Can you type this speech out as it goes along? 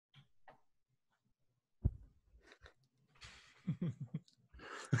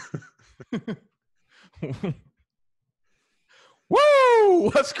Woo!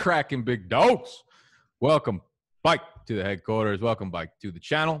 What's cracking, big dogs? Welcome back to the headquarters. Welcome back to the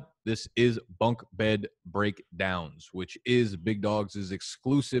channel. This is Bunk Bed Breakdowns, which is Big Dogs'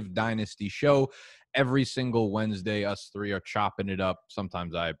 exclusive Dynasty show. Every single Wednesday, us three are chopping it up.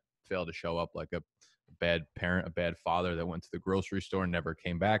 Sometimes I fail to show up like a bad parent, a bad father that went to the grocery store and never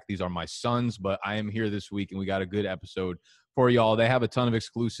came back. These are my sons, but I am here this week, and we got a good episode for y'all. They have a ton of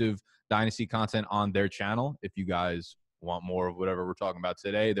exclusive Dynasty content on their channel. If you guys want more of whatever we're talking about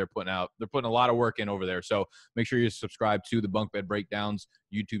today, they're putting a lot of work in over there. So make sure you subscribe to the Bunk Bed Breakdowns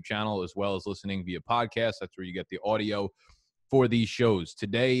YouTube channel, as well as listening via podcast. That's where you get the audio for these shows.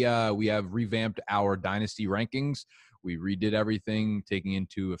 Today, we have revamped our Dynasty rankings. We redid everything, taking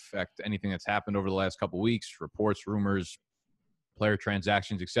into effect anything that's happened over the last couple of weeks, reports, rumors, player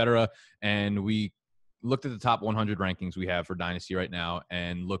transactions, etc. And we looked at the top 100 rankings we have for Dynasty right now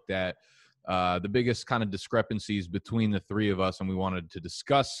and looked at the biggest kind of discrepancies between the three of us, and we wanted to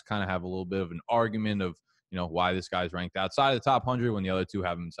discuss, kind of have a little bit of an argument of, you know, why this guy's ranked outside of the top 100 when the other two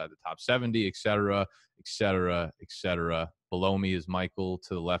have him inside the top 70, et cetera, et cetera, et cetera. Below me is Michael.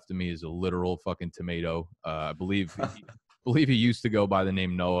 To the left of me is a literal fucking tomato. I believe he used to go by the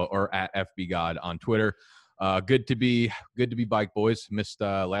name Noah, or at FB God on Twitter. Good to be bike boys. Missed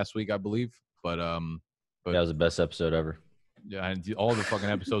last week, I believe, but that was the best episode ever. Yeah, and all the fucking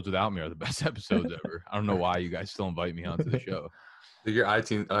episodes without me are the best episodes ever. I don't know why you guys still invite me onto the show. Your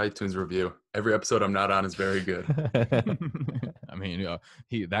iTunes review. Every episode I'm not on is very good. I mean,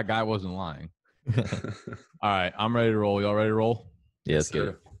 that guy wasn't lying. All right, I'm ready to roll. Y'all ready to roll? Yeah, let's get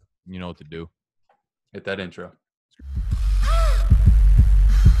it. You know what to do. Hit that intro.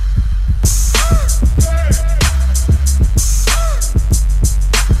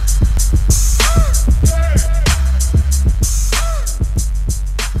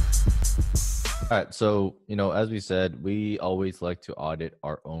 All right, so, as we said, we always like to audit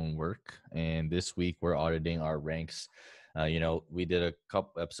our own work, and this week we're auditing our ranks. We did a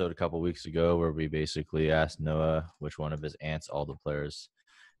couple of weeks ago where we basically asked Noah which one of his aunts all the players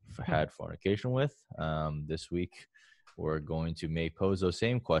had fornication with. This week we're going to pose those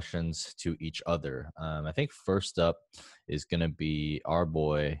same questions to each other. I think first up is going to be our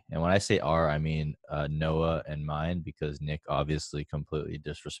boy. And when I say our, I mean Noah and mine, because Nick obviously completely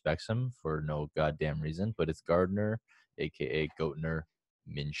disrespects him for no goddamn reason. But it's Gardner, a.k.a. Gardner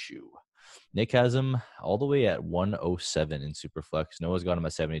Minshew. Nick has him all the way at 107 in Superflex. Noah's got him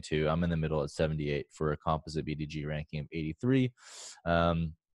at 72. I'm in the middle at 78 for a composite BDGE ranking of 83.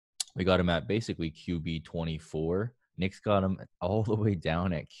 We got him at basically QB 24. Nick's got him all the way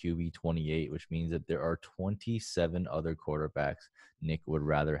down at QB 28, which means that there are 27 other quarterbacks Nick would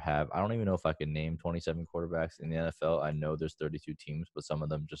rather have. I don't even know if I can name 27 quarterbacks in the NFL. I know there's 32 teams, but some of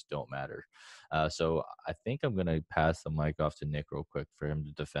them just don't matter. So I think I'm going to pass the mic off to Nick real quick for him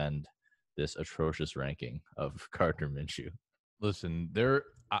to defend this atrocious ranking of Gardner Minshew. Listen,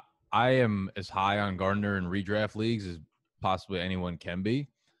 I am as high on Gardner in redraft leagues as possibly anyone can be,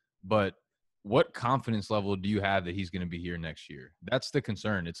 but what confidence level do you have that he's going to be here next year? That's the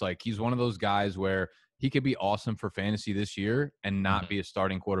concern. It's like he's one of those guys where he could be awesome for fantasy this year and not be a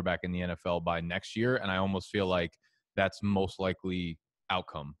starting quarterback in the NFL by next year, and I almost feel like that's most likely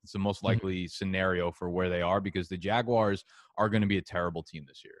outcome. It's the most likely scenario for where they are, because the Jaguars are going to be a terrible team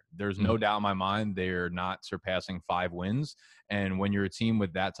this year. There's no doubt in my mind they're not surpassing 5 wins. And when you're a team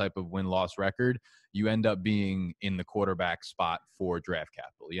with that type of win-loss record, you end up being in the quarterback spot for draft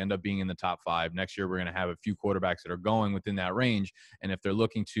capital. You end up being in the top 5. Next year, we're going to have a few quarterbacks that are going within that range. And if they're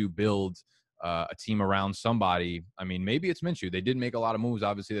looking to build a team around somebody, I mean, maybe it's Minshew. They did make a lot of moves,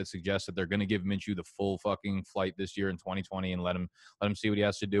 obviously, that suggest that they're going to give Minshew the full fucking flight this year in 2020 and let him see what he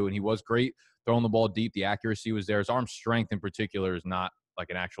has to do. And he was great throwing the ball deep. The accuracy was there. His arm strength in particular is not like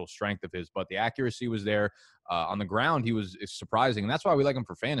an actual strength of his, but the accuracy was there. On the ground, he was surprising. And that's why we like him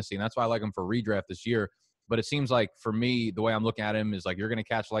for fantasy, and that's why I like him for redraft this year. But it seems like, for me, the way I'm looking at him is like you're going to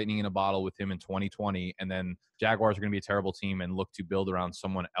catch lightning in a bottle with him in 2020, and then Jaguars are going to be a terrible team and look to build around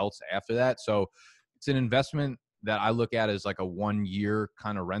someone else after that. So it's an investment that I look at as like a 1-year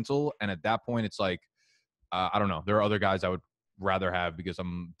kind of rental. And at that point, it's like, I don't know. There are other guys I would rather have, because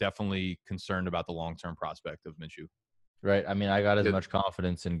I'm definitely concerned about the long-term prospect of Minshew. Right. I mean, I got as much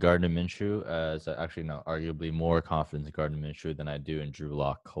confidence in Gardner Minshew as arguably more confidence in Gardner Minshew than I do in Drew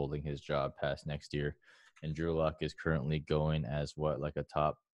Lock holding his job past next year. And Drew Lock is currently going as like a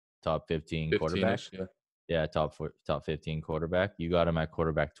top 15 quarterback. Yeah, top 15 quarterback. You got him at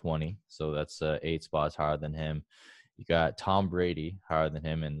quarterback 20, so that's 8 spots higher than him. You got Tom Brady higher than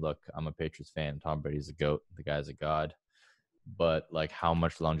him, and look, I'm a Patriots fan. Tom Brady's a GOAT. The guy's a god. but like how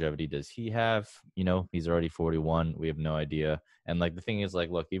much longevity does he have? He's already 41. We have no idea. And like the thing is, like,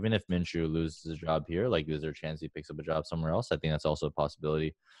 look, even if Minshew loses his job here, like, is there a chance he picks up a job somewhere else? I think that's also a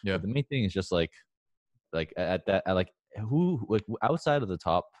possibility. Yeah. But the main thing is just like who, like, outside of the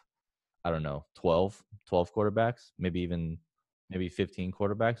top, I don't know, 12 quarterbacks, maybe 15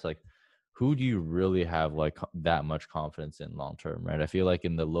 quarterbacks, like, who do you really have like that much confidence in long term, right? I feel like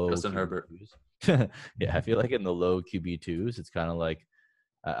in the low Justin Herbert. QB2s, yeah, I feel like in the low QB2s, it's kind of like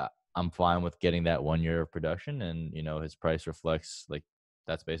I'm fine with getting that 1 year of production, and his price reflects like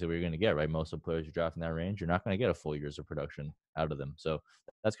that's basically what you're going to get, right? Most of the players you draft in that range, you're not going to get a full years of production out of them. So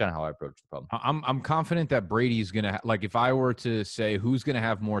that's kind of how I approach the problem. I'm confident that Brady's gonna like if I were to say who's gonna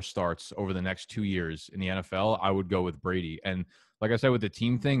have more starts over the next 2 years in the NFL, I would go with Brady. And like I said with the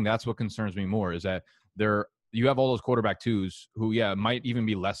team thing, that's what concerns me more is that you have all those quarterback twos who might even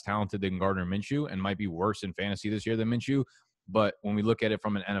be less talented than Gardner Minshew and might be worse in fantasy this year than Minshew. But when we look at it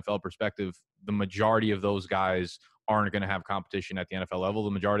from an NFL perspective, the majority of those guys aren't going to have competition at the NFL level. The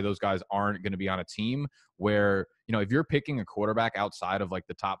majority of those guys aren't going to be on a team where, if you're picking a quarterback outside of like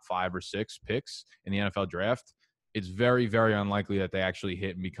the top 5 or 6 picks in the NFL draft, it's very, very unlikely that they actually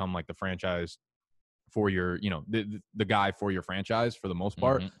hit and become like the franchise for your, the guy for your franchise for the most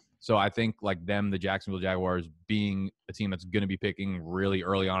part. Mm-hmm. So I think like the Jacksonville Jaguars being a team that's going to be picking really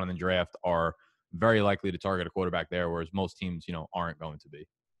early on in the draft are very likely to target a quarterback there, whereas most teams, aren't going to be.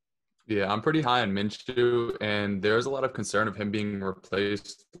 Yeah, I'm pretty high on Minshew, and there's a lot of concern of him being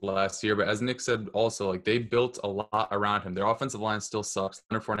replaced last year. But as Nick said, also, like, they built a lot around him. Their offensive line still sucks.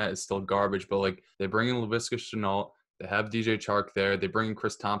 Leonard Fournette is still garbage, but like they bring in Laviska Shenault, they have DJ Chark there, they bring in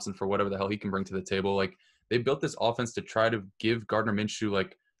Chris Thompson for whatever the hell he can bring to the table. Like they built this offense to try to give Gardner Minshew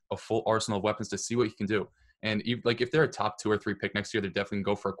like a full arsenal of weapons to see what he can do. And like if they're a top 2 or 3 pick next year, they're definitely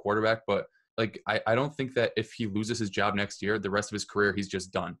gonna go for a quarterback. But like I don't think that if he loses his job next year, the rest of his career he's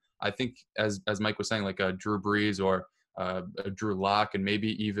just done. I think as Mike was saying, like a Drew Brees or a Drew Lock and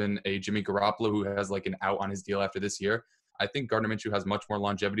maybe even a Jimmy Garoppolo who has like an out on his deal after this year. I think Gardner Minshew has much more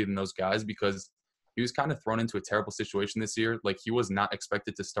longevity than those guys because he was kind of thrown into a terrible situation this year. Like he was not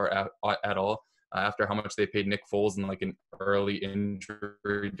expected to start at all after how much they paid Nick Foles and like an early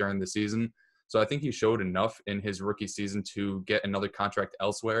injury during the season. So I think he showed enough in his rookie season to get another contract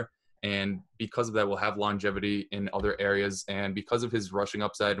elsewhere. And because of that, we'll have longevity in other areas. And because of his rushing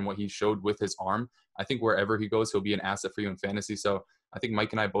upside and what he showed with his arm, I think wherever he goes, he'll be an asset for you in fantasy. So I think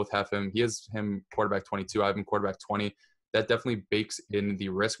Mike and I both have him. He has him quarterback 22. I have him quarterback 20. That definitely bakes in the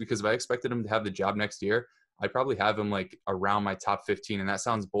risk because if I expected him to have the job next year, I'd probably have him like around my top 15. And that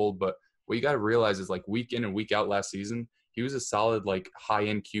sounds bold, but what you got to realize is like week in and week out last season, he was a solid like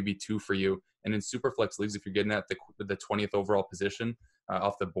high-end QB2 for you. And in super flex leagues, if you're getting at the 20th overall position,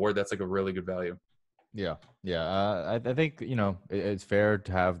 off the board, that's like a really good value. Yeah. I think it's fair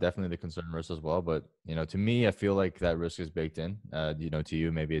to have definitely the concern risk as well, but to me, I feel like that risk is baked in. To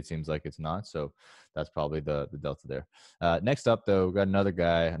you, maybe it seems like it's not. So that's probably the delta there. Next up, though, we got another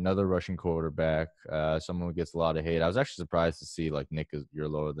guy, another Russian quarterback, someone who gets a lot of hate. I was actually surprised to see like Nick you're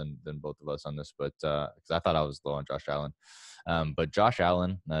lower than both of us on this, but because I thought I was low on Josh Allen. But Josh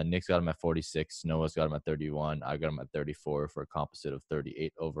Allen, Nick's got him at 46. Noah's got him at 31. I got him at 34 for a composite of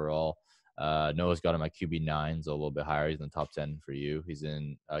 38 overall. Noah's got him at QB9, so a little bit higher. He's in the top 10 for you. He's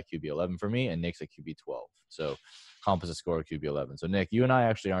in QB11 for me, and Nick's at QB12. So composite score QB11. So Nick, you and I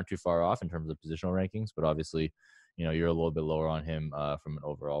actually aren't too far off in terms of positional rankings, but obviously, you're a little bit lower on him from an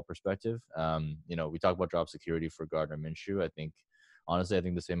overall perspective. We talk about job security for Gardner Minshew. Honestly, I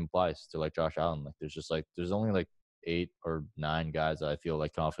think the same applies to like Josh Allen. Like there's only like 8 or 9 guys that I feel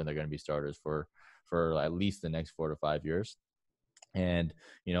like confident they're going to be starters for at least the next 4 to 5 years. And,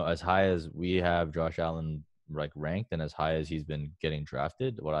 as high as we have Josh Allen like ranked and as high as he's been getting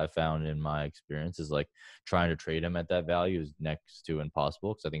drafted, what I found in my experience is like trying to trade him at that value is next to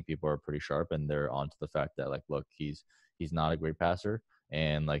impossible because I think people are pretty sharp and they're onto the fact that like, look, he's not a great passer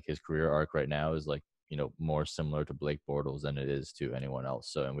and like his career arc right now is like, more similar to Blake Bortles than it is to anyone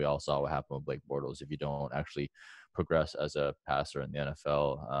else. So, and we all saw what happened with Blake Bortles. If you don't actually progress as a passer in the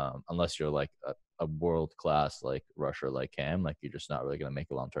NFL, unless you're like a world-class like rusher like Cam, like you're just not really going to make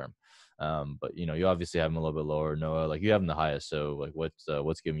it long term. But you obviously have him a little bit lower. Noah, like you have him the highest. So like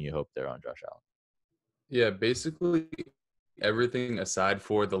what's giving you hope there on Josh Allen? Yeah, basically everything aside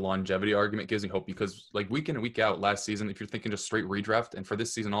for the longevity argument gives me hope because like week in and week out last season, if you're thinking just straight redraft and for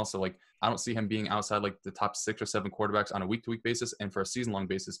this season also, like I don't see him being outside like the top 6 or 7 quarterbacks on a week-to-week basis and for a season-long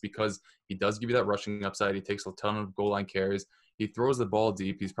basis because he does give you that rushing upside. He takes a ton of goal line carries. He throws the ball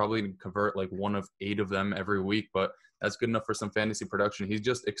deep. He's probably going to convert like 1 of 8 of them every week, but that's good enough for some fantasy production. He's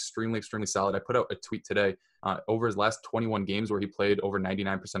just extremely, extremely solid. I put out a tweet today over his last 21 games where he played over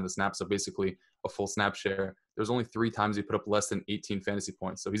 99% of the snaps, so basically a full snap share. There's only 3 times he put up less than 18 fantasy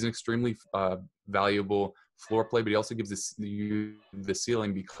points. So he's an extremely valuable floor play, but he also gives you the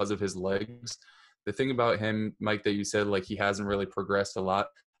ceiling because of his legs. The thing about him, Mike, that you said, like, he hasn't really progressed a lot.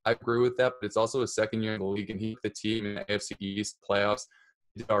 I agree with that, but it's also his second year in the league, and he took the team in the AFC East playoffs.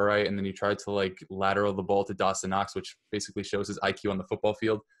 He did all right, and then he tried to, like, lateral the ball to Dawson Knox, which basically shows his IQ on the football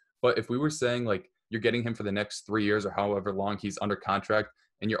field. But if we were saying, like, you're getting him for the next 3 years or however long he's under contract,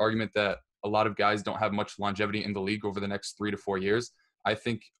 and your argument that a lot of guys don't have much longevity in the league over the next 3 to 4 years, I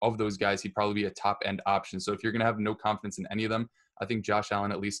think of those guys, he'd probably be a top-end option. So if you're going to have no confidence in any of them, I think Josh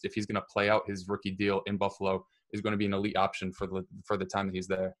Allen, at least if he's going to play out his rookie deal in Buffalo, is going to be an elite option for the time that he's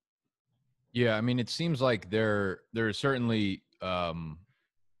there. Yeah, I mean, it seems like they're certainly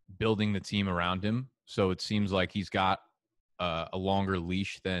building the team around him. So it seems like he's got a longer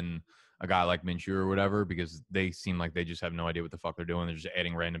leash than a guy like Minshew or whatever, because they seem like they just have no idea what the fuck they're doing. They're just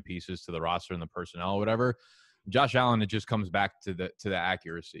adding random pieces to the roster and the personnel or whatever. Josh Allen, it just comes back to the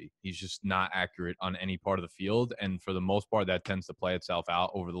accuracy. He's just not accurate on any part of the field, and for the most part, that tends to play itself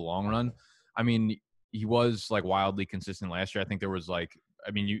out over the long run. I mean, he was like wildly consistent last year. I think there was like,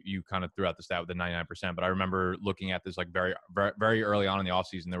 I mean, you kind of threw out the stat with the 99%, but I remember looking at this like very, very, very early on in the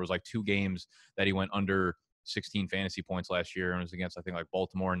offseason. There was like 2 games that he went under 16 fantasy points last year, and it was against, I think, like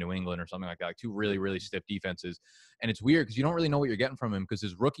Baltimore and New England or something like that, like 2 really, really stiff defenses. And it's weird because you don't really know what you're getting from him, because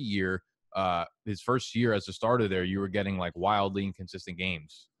his rookie year, his first year as a starter there, you were getting like wildly inconsistent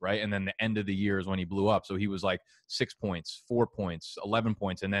games, right? And then the end of the year is when he blew up. So he was like 6 points, 4 points, 11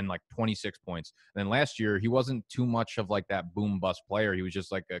 points, and then like 26 points. And then last year, he wasn't too much of like that boom bust player. He was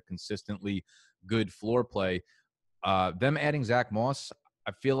just like a consistently good floor play. Them adding Zach Moss,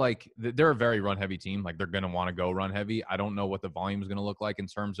 I feel like they're a very run heavy team. Like, they're going to want to go run heavy. I don't know what the volume is going to look like in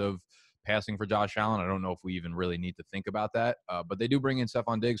terms of passing for Josh Allen. I don't know if we even really need to think about that. But they do bring in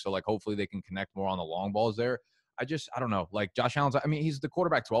Stephon Diggs, so like hopefully they can connect more on the long balls there. I don't know. Like, Josh Allen's, I mean, he's the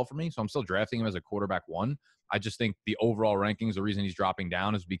quarterback 12 for me, so I'm still drafting him as a quarterback 1. I just think the overall rankings, the reason he's dropping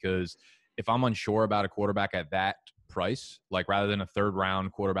down is because if I'm unsure about a quarterback at that price, like rather than a 3rd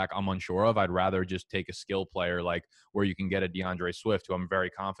round quarterback I'm unsure of, I'd rather just take a skill player, like where you can get a DeAndre Swift, who I'm very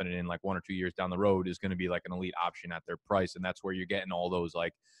confident in, like 1 or 2 years down the road is going to be like an elite option at their price. And that's where you're getting all those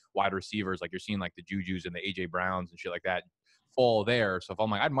like wide receivers, like you're seeing like the Jujus and the AJ Browns and shit like that fall there. So if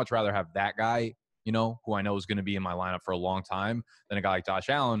I'm like, I'd much rather have that guy, you know, who I know is going to be in my lineup for a long time, than a guy like Josh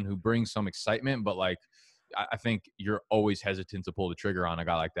Allen, who brings some excitement, but like, I think you're always hesitant to pull the trigger on a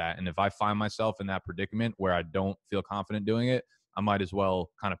guy like that. And if I find myself in that predicament where I don't feel confident doing it, I might as well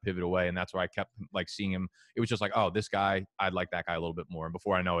kind of pivot away. And that's where I kept like seeing him. It was just like, oh, this guy, I'd like that guy a little bit more. And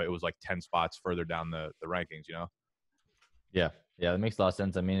before I know it, it was like 10 spots further down the rankings, you know? Yeah, that makes a lot of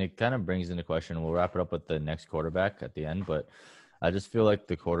sense. I mean, it kind of brings into question, we'll wrap it up with the next quarterback at the end, but I just feel like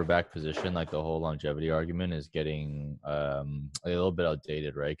the quarterback position, like the whole longevity argument, is getting a little bit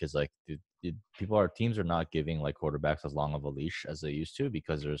outdated, right? Because like teams are not giving like quarterbacks as long of a leash as they used to,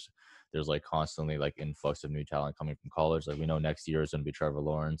 because there's like constantly like influx of new talent coming from college. Like, we know next year is going to be Trevor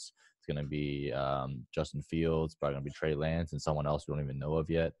Lawrence, it's going to be Justin Fields, probably going to be Trey Lance, and someone else we don't even know of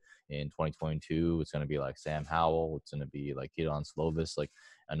yet. In 2022, it's going to be like Sam Howell, it's going to be like Keaton Slovis, like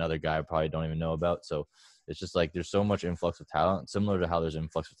another guy I probably don't even know about. So it's just like there's so much influx of talent, similar to how there's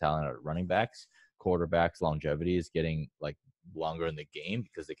influx of talent at running backs. Quarterbacks longevity is getting like longer in the game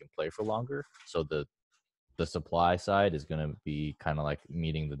because they can play for longer. So the supply side is going to be kind of like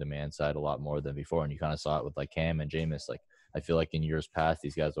meeting the demand side a lot more than before. And you kind of saw it with like Cam and Jameis. Like, I feel like in years past,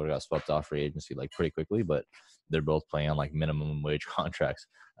 these guys would have got swept off free agency like pretty quickly, but they're both playing on like minimum wage contracts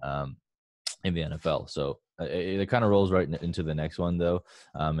in the NFL. So it kind of rolls right into the next one, though,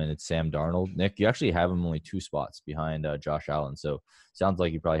 and it's Sam Darnold. Nick, you actually have him only 2 spots behind Josh Allen, so sounds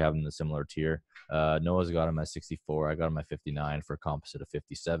like you probably have him in a similar tier. Noah's got him at 64. I got him at 59 for a composite of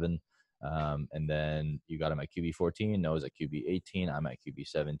 57. And then you got him at QB 14. Noah's at QB 18. I'm at QB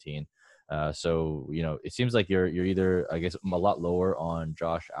 17. So, you know, it seems like you're either, I guess, a lot lower on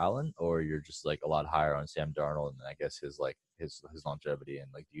Josh Allen, or you're just like a lot higher on Sam Darnold, and I guess his longevity.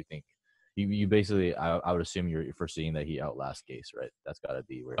 And like, do you think you basically, I would assume you're foreseeing that he outlasts Gase, right? That's got to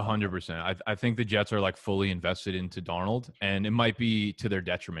be where 100%. I think the Jets are like fully invested into Darnold, and it might be to their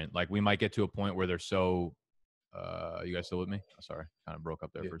detriment. Like, we might get to a point where they're so you guys still with me? Oh, sorry, kind of broke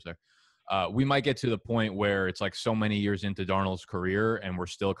up there for a sec. We might get to the point where it's like so many years into Darnold's career and we're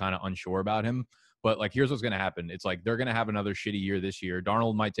still kind of unsure about him. But like, here's what's going to happen. It's like they're going to have another shitty year this year.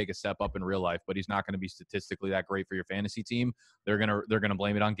 Darnold might take a step up in real life, but he's not going to be statistically that great for your fantasy team. They're gonna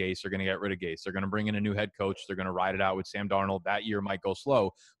blame it on Gase. They're gonna get rid of Gase. They're gonna bring in a new head coach. They're gonna ride it out with Sam Darnold. That year might go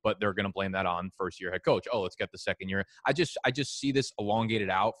slow, but they're gonna blame that on first year head coach. Oh, let's get the second year. I just see this elongated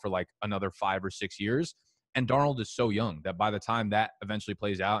out for like another 5 or 6 years. And Darnold is so young that by the time that eventually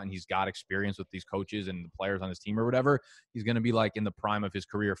plays out and he's got experience with these coaches and the players on his team or whatever, he's going to be like in the prime of his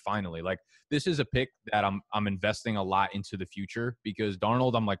career finally. Like, this is a pick that I'm investing a lot into the future, because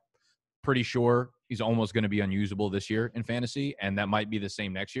Darnold, I'm like pretty sure he's almost going to be unusable this year in fantasy, and that might be the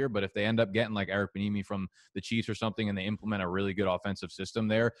same next year. But if they end up getting like Eric Bieniemy from the Chiefs or something, and they implement a really good offensive system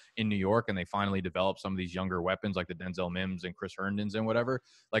there in New York, and they finally develop some of these younger weapons like the Denzel Mims and Chris Herndons and whatever,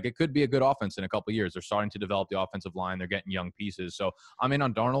 like, it could be a good offense in a couple of years. They're starting to develop the offensive line. They're getting young pieces. So I'm in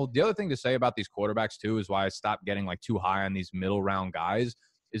on Darnold. The other thing to say about these quarterbacks too is why I stopped getting like too high on these middle round guys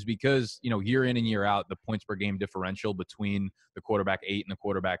is because, year in and year out, the points per game differential between the quarterback 8 and the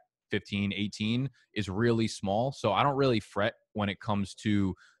quarterback 15, 18 is really small. So I don't really fret when it comes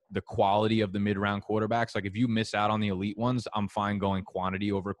to the quality of the mid-round quarterbacks. Like, if you miss out on the elite ones, I'm fine going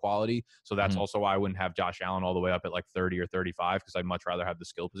quantity over quality. So that's also why I wouldn't have Josh Allen all the way up at like 30 or 35, because I'd much rather have the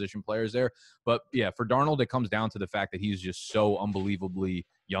skill position players there. But yeah, for Darnold, it comes down to the fact that he's just so unbelievably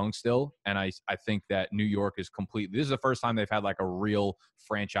young still. And I think that New York is complete. This is the first time they've had like a real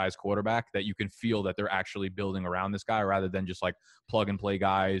franchise quarterback that you can feel that they're actually building around this guy, rather than just like plug and play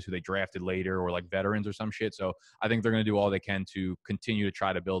guys who they drafted later or like veterans or some shit. So I think they're going to do all they can to continue to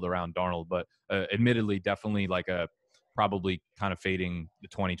try to build around Darnold. But admittedly, definitely like a probably kind of fading the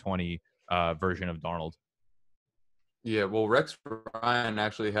 2020 version of Darnold. Yeah, well, Rex Ryan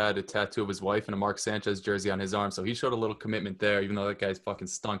actually had a tattoo of his wife and a Mark Sanchez jersey on his arm, so he showed a little commitment there, even though that guy's fucking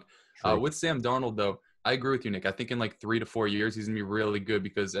stunk. With Sam Darnold, though, I agree with you, Nick. I think in like 3 to 4 years, he's going to be really good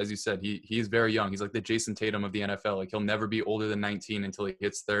because, as you said, he's very young. He's like the Jason Tatum of the NFL. Like, he'll never be older than 19 until he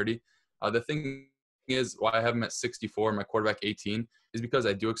hits 30. The thing is, why I have him at 64, my quarterback 18, is because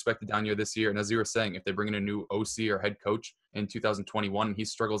I do expect a down year this year. And as you were saying, if they bring in a new OC or head coach in 2021 and he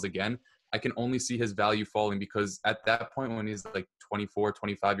struggles again, I can only see his value falling, because at that point, when he's like 24,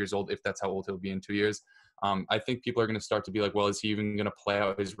 25 years old, if that's how old he'll be in 2 years, I think people are going to start to be like, well, is he even going to play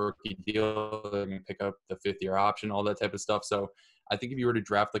out his rookie deal? They're going to pick up the 5th-year option, all that type of stuff. So I think if you were to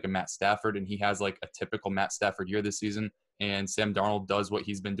draft like a Matt Stafford and he has like a typical Matt Stafford year this season, and Sam Darnold does what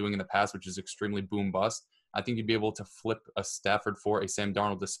he's been doing in the past, which is extremely boom bust, I think you'd be able to flip a Stafford for a Sam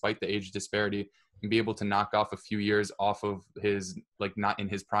Darnold despite the age disparity, and be able to knock off a few years off of his, like, not in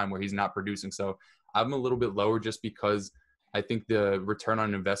his prime where he's not producing. So I'm a little bit lower just because I think the return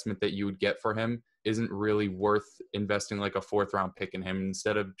on investment that you would get for him isn't really worth investing like a 4th-round pick in him,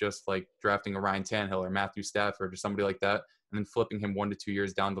 instead of just like drafting a Ryan Tannehill or Matthew Stafford or somebody like that, and then flipping him 1 to 2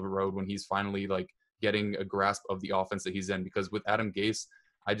 years down the road when he's finally like getting a grasp of the offense that he's in. Because with Adam Gase,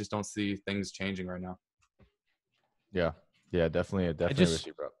 I just don't see things changing right now. Yeah, definitely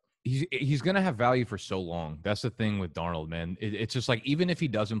He's going to have value for so long. That's the thing with Darnold, man. It's just like, even if he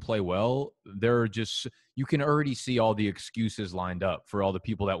doesn't play well, you can already see all the excuses lined up for all the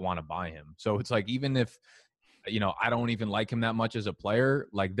people that want to buy him. So it's like, even if, I don't even like him that much as a player,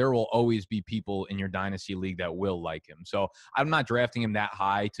 like, there will always be people in your dynasty league that will like him. So I'm not drafting him that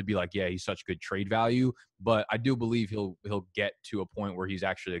high to be like, yeah, he's such good trade value, but I do believe he'll get to a point where he's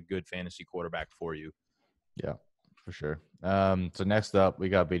actually a good fantasy quarterback for you. Yeah, for sure. So next up, we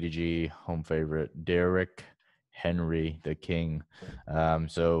got BDG home favorite, Derrick Henry, the king.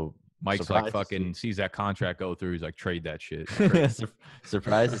 So Mike's like fucking sees that contract go through. He's like, trade that shit.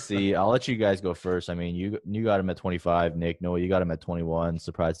 Surprised to see. I'll let you guys go first. I mean, you got him at 25. Nick, Noah, you got him at 21.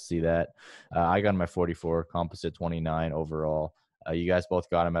 Surprised to see that. I got him at 44, composite 29 overall. You guys both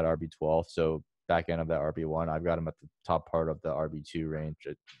got him at RB12. So back end of that RB1. I've got him at the top part of the RB2 range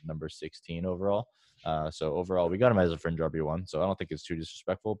at number 16 overall. So overall, we got him as a fringe RB1. So I don't think it's too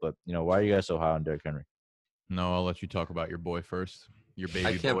disrespectful. But, why are you guys so high on Derrick Henry? No, I'll let you talk about your boy first. Your baby boy.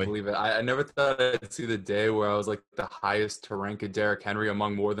 I can't believe it. I never thought I'd see the day where I was like the highest to rank a Derrick Henry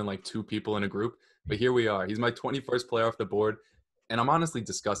among more than like 2 people in a group. But here we are. He's my 21st player off the board. And I'm honestly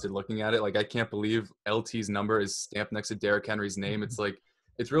disgusted looking at it. Like, I can't believe LT's number is stamped next to Derrick Henry's name. It's like,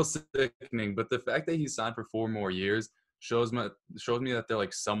 it's real sickening. But the fact that he's signed for 4 more years shows me that they're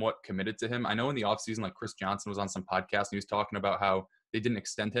like somewhat committed to him. I know in the offseason, like, Chris Johnson was on some podcast and he was talking about how they didn't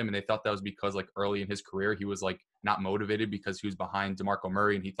extend him, and they thought that was because like early in his career he was like not motivated because he was behind DeMarco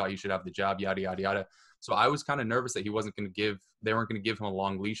Murray and he thought he should have the job, yada yada yada. So I was kind of nervous that they weren't going to give him a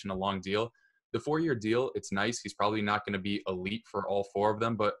long leash and a long deal. The 4-year deal, it's nice. He's probably not going to be elite for all 4 of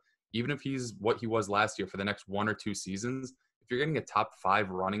them, but even if he's what he was last year for the next 1 or 2 seasons, if you're getting a top 5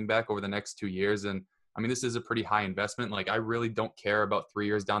 running back over the next 2 years, and I mean, this is a pretty high investment. Like, I really don't care about 3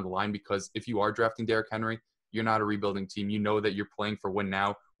 years down the line, because if you are drafting Derrick Henry, you're not a rebuilding team. You know that you're playing for win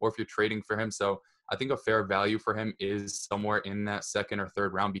now, or if you're trading for him. So I think a fair value for him is somewhere in that second or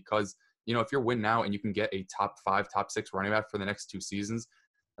third round, because, you know, if you're win now and you can get a top 5, top 6 running back for the next 2 seasons,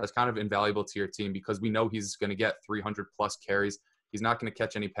 that's kind of invaluable to your team, because we know he's going to get 300 plus carries. He's not going to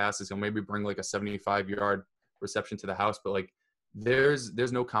catch any passes. He'll maybe bring like a 75-yard reception to the house, but like there's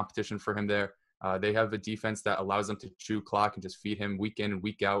no competition for him there. They have a defense that allows them to chew clock and just feed him week in and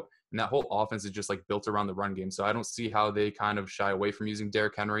week out. And that whole offense is just like built around the run game. So I don't see how they kind of shy away from using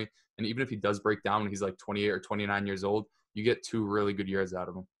Derrick Henry. And even if he does break down when he's like 28 or 29 years old, you get 2 really good years out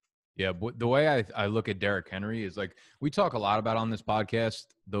of him. Yeah, but the way I look at Derrick Henry is like we talk a lot about on this podcast,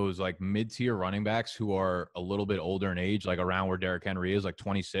 those like mid-tier running backs who are a little bit older in age, like around where Derrick Henry is, like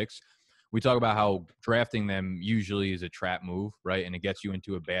 26. We talk about how drafting them usually is a trap move, right? And it gets you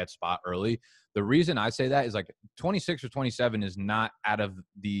into a bad spot early. The reason I say that is like 26 or 27 is not out of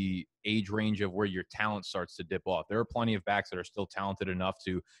the age range of where your talent starts to dip off. There are plenty of backs that are still talented enough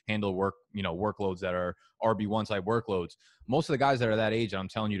to handle workloads that are RB1 type workloads. Most of the guys that are that age, I'm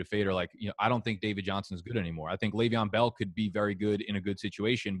telling you to fade, are like, I don't think David Johnson's good anymore. I think Le'Veon Bell could be very good in a good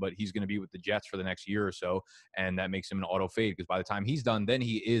situation, but he's going to be with the Jets for the next year or so, and that makes him an auto fade, because by the time he's done, then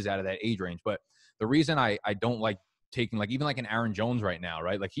he is out of that age range. But the reason I don't like taking like even like an Aaron Jones right now,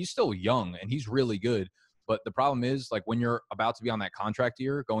 right? Like he's still young and he's really good. But the problem is, like, when you're about to be on that contract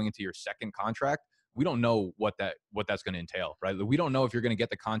year, going into your second contract, we don't know what that's going to entail, right? We don't know if you're going to get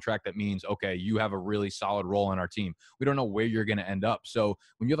the contract that means, okay, you have a really solid role on our team. We don't know where you're going to end up. So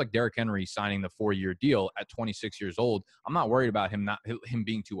when you have like Derrick Henry signing the 4-year deal at 26 years old, I'm not worried about him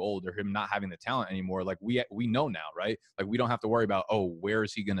being too old or him not having the talent anymore. Like we know now, right? Like we don't have to worry about, oh, where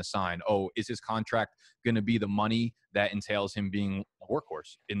is he going to sign? Oh, is his contract going to be the money that entails him being a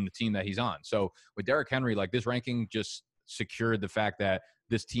workhorse in the team that he's on? So with Derrick Henry, like this ranking just secured the fact that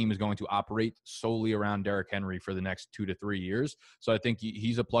this team is going to operate solely around Derrick Henry for the next 2 to 3 years. So I think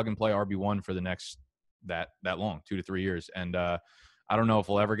he's a plug and play RB1 for the next that long, 2 to 3 years. And I don't know if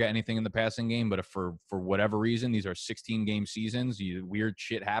we'll ever get anything in the passing game, but if for whatever reason, these are 16-game seasons, weird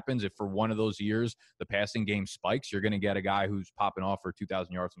shit happens. If for one of those years the passing game spikes, you're going to get a guy who's popping off for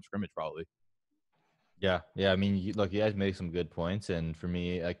 2,000 yards from scrimmage probably. Yeah. I mean, you guys make some good points, and for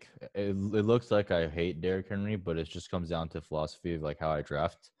me, like it looks like I hate Derrick Henry, but it just comes down to philosophy of like how I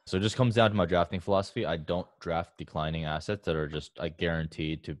draft. So it just comes down to my drafting philosophy. I don't draft declining assets that are just like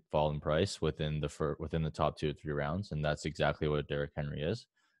guaranteed to fall in price within the top 2 or 3 rounds, and that's exactly what Derrick Henry is.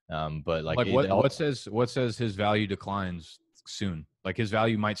 But like what says his value declines soon? Like his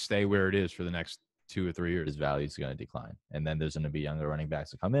value might stay where it is for the next 2 or 3 years. His value is going to decline, and then there's going to be younger running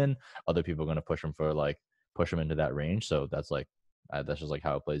backs that come in. Other people are going to push him into that range. So that's just like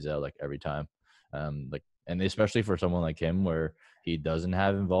how it plays out like every time. And especially for someone like him where he doesn't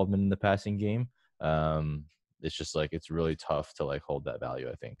have involvement in the passing game, it's just like it's really tough to like hold that value,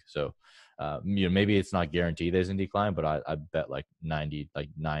 I think. So maybe it's not guaranteed there's in decline, but I bet like 9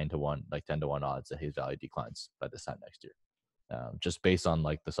 to 1, like 10 to 1 odds that his value declines by this time next year, just based on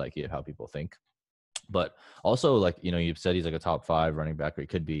like the psyche of how people think. But also, like, you've said he's like a top 5 running back, or he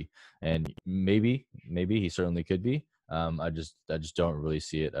could be, and maybe he certainly could be. I just don't really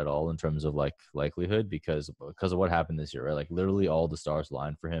see it at all in terms of like likelihood because of what happened this year, right? Like literally all the stars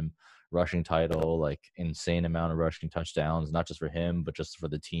aligned for him. Rushing title, like insane amount of rushing touchdowns, not just for him, but just for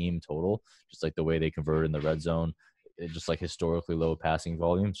the team total. Just like the way they converted in the red zone, it just like historically low passing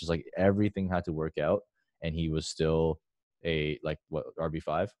volumes. Just like everything had to work out, and he was still a like what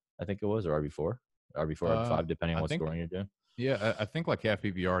RB5, I think it was, or RB4. RB5, depending on what scoring you're doing. Yeah, I think like half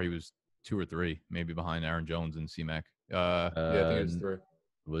PPR, he was 2 or 3, maybe behind Aaron Jones and C-Mac. Yeah, I think it was 3.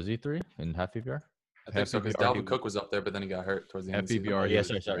 Was he 3 in half PPR? I think so, because Dalvin Cook was up there, but then he got hurt towards the end of the season. Yeah,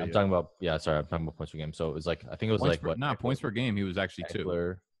 sorry. I'm talking about points per game. So it was like, I think it was points per game. He was actually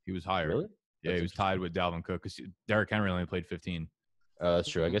 2. He was higher. Really? Yeah, he was tied with Dalvin Cook because Derrick Henry only played 15. That's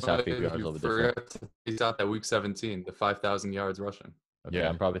true. I guess half PPR is a little bit different. He's out that week 17, the 5,000 yards rushing. Okay, yeah,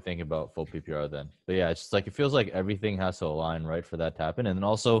 I'm probably thinking about full PPR then. But yeah, it's just like it feels like everything has to align right for that to happen. And then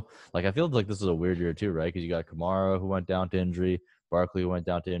also, like I feel like this is a weird year too, right? Because you got Kamara who went down to injury, Barkley who went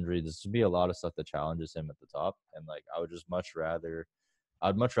down to injury. There's to be a lot of stuff that challenges him at the top. And like I'd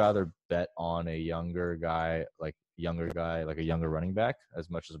much rather bet on a younger guy, like a younger running back.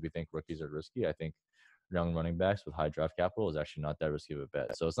 As much as we think rookies are risky, I think young running backs with high draft capital is actually not that risky of a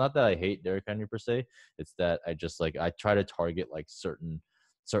bet. So it's not that I hate Derrick Henry per se. It's that I just like I try to target like certain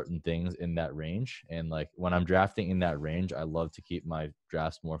certain things in that range. And like when I'm drafting in that range, I love to keep my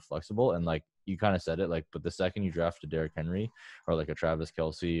drafts more flexible. And like you kind of said it, like, but the second you draft a Derrick Henry or like a Travis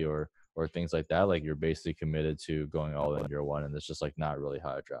Kelce or things like that, like you're basically committed to going all in year one, and it's just like not really how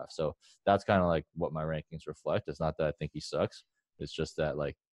I draft. So that's kind of like what my rankings reflect. It's not that I think he sucks. It's just that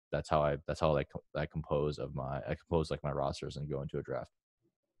like that's how I compose like my rosters and go into a draft.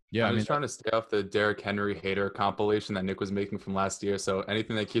 Yeah, I I'm mean, just trying to stay off the Derrick Henry hater compilation that Nick was making from last year. So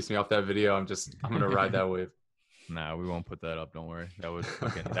anything that keeps me off that video, I'm gonna ride that wave. nah, we won't put that up. Don't worry. That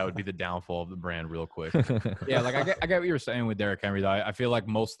would be the downfall of the brand real quick. Yeah, like I get what you were saying with Derrick Henry. Though I feel like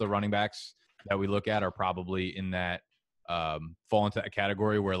most of the running backs that we look at are probably in that fall into that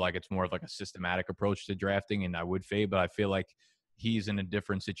category where like it's more of like a systematic approach to drafting, and I would fade, but I feel like he's in a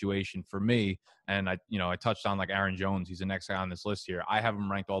different situation for me. And I touched on like Aaron Jones. He's the next guy on this list here. I have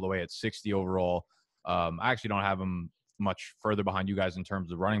him ranked all the way at 60 overall. I actually don't have him much further behind you guys in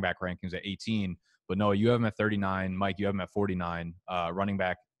terms of running back rankings at 18. But no, you have him at 39. Mike, you have him at 49. Running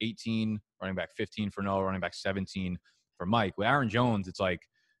back 18, running back 15 for Noah, running back 17 for Mike. With Aaron Jones, it's like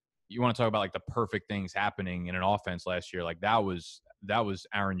you want to talk about like the perfect things happening in an offense last year. Like that was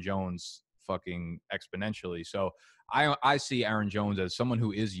Aaron Jones fucking exponentially. So I see Aaron Jones as someone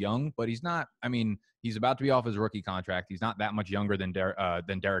who is young, but he's not. I mean, he's about to be off his rookie contract. He's not that much younger than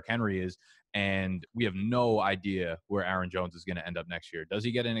Derrick Henry is, and we have no idea where Aaron Jones is going to end up next year. Does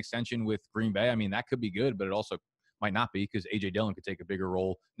he get an extension with Green Bay? I mean, that could be good, but it also might not be because A.J. Dillon could take a bigger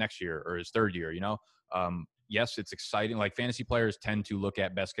role next year or his third year, yes, it's exciting. Like fantasy players tend to look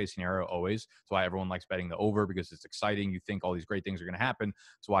at best case scenario always. That's why everyone likes betting the over because it's exciting. You think all these great things are going to happen.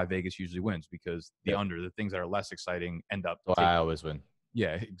 That's why Vegas usually wins because the under, the things that are less exciting end up. That's why I always win.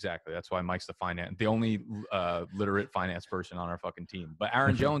 Yeah, exactly. That's why Mike's the only literate finance person on our fucking team. But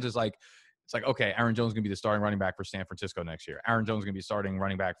Aaron Jones is like, it's like, okay, Aaron Jones is going to be the starting running back for San Francisco next year. Aaron Jones is going to be starting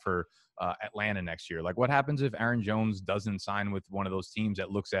running back for Atlanta next year. Like, what happens if Aaron Jones doesn't sign with one of those teams that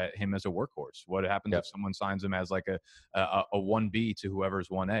looks at him as a workhorse? What happens if someone signs him as like a 1B to whoever's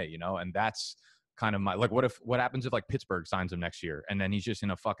 1A, And that's kind of what happens if like Pittsburgh signs him next year and then he's just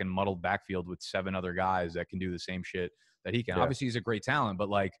in a fucking muddled backfield with 7 other guys that can do the same shit that he can. Yeah. Obviously, he's a great talent, but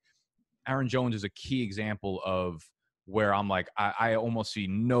like Aaron Jones is a key example of where I'm like, I almost see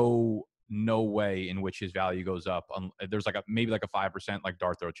no way in which his value goes up. There's like maybe like a 5% like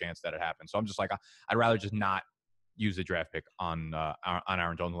dart throw chance that it happens. So I'm just like, I'd rather just not use the draft pick on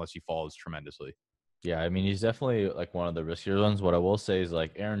Aaron Jones unless he falls tremendously. Yeah, I mean, he's definitely like one of the riskier ones. What I will say is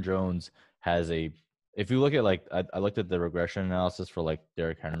like Aaron Jones has if you look at like, I looked at the regression analysis for like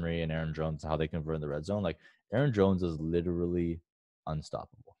Derrick Henry and Aaron Jones, how they convert in the red zone. Like Aaron Jones is literally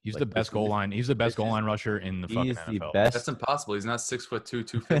unstoppable. He's the best goal line. He's the best goal line rusher in the fucking NFL. That's impossible. He's not 6'2",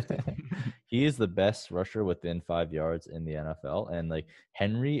 250. He is the best rusher within 5 yards in the NFL. And like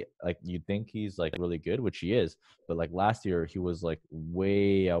Henry, like you'd think he's like really good, which he is, but like last year he was like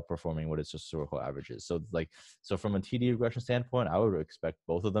way outperforming what his historical averages. So from a TD regression standpoint, I would expect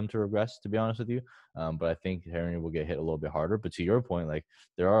both of them to regress, to be honest with you. But I think Henry will get hit a little bit harder. But to your point, like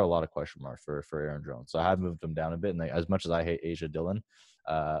there are a lot of question marks for Aaron Jones. So I have moved him down a bit. And like, as much as I hate A.J. Dillon,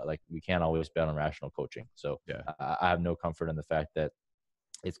 like we can't always bet on rational coaching. So yeah, I have no comfort in the fact that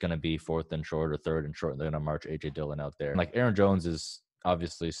it's going to be 4th and short or 3rd and short, and they're going to march A.J. Dillon out there. Like Aaron Jones is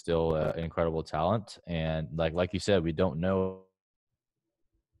obviously still an incredible talent, and like you said, we don't know.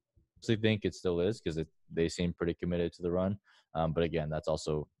 I think it still is because they seem pretty committed to the run. But again, that's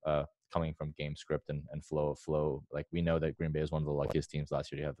also coming from game script and flow. Like we know that Green Bay is one of the luckiest teams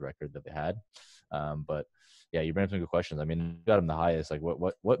last year to have the record that they had. But yeah, you bring up some good questions. I mean, you got him the highest. Like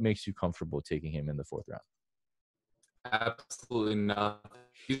what makes you comfortable taking him in the 4th round? Absolutely nothing.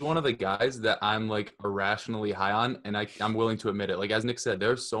 He's one of the guys that I'm like irrationally high on, and I'm willing to admit it. Like as Nick said,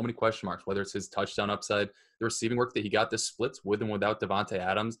 there's so many question marks, whether it's his touchdown upside, the receiving work that he got, the splits with and without Devontae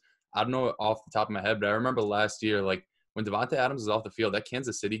Adams. I don't know off the top of my head, but I remember last year, like when Devontae Adams was off the field, that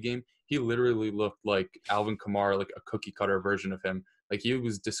Kansas City game, he literally looked like Alvin Kamara, like a cookie cutter version of him. Like he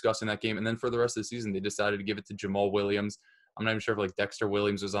was discussing that game. And then for the rest of the season, they decided to give it to Jamal Williams. I'm not even sure if like Dexter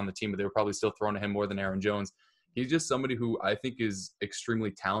Williams was on the team, but they were probably still throwing to him more than Aaron Jones. He's just somebody who I think is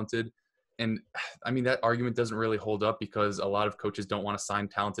extremely talented. And I mean, that argument doesn't really hold up because a lot of coaches don't want to sign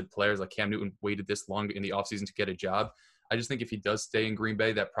talented players. Like Cam Newton waited this long in the offseason to get a job. I just think if he does stay in Green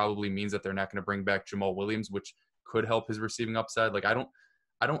Bay, that probably means that they're not going to bring back Jamal Williams, which could help his receiving upside. Like I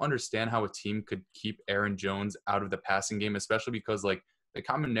don't understand how a team could keep Aaron Jones out of the passing game, especially because like the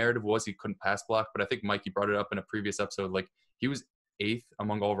common narrative was he couldn't pass block. But I think Mikey brought it up in a previous episode. Like he was 8th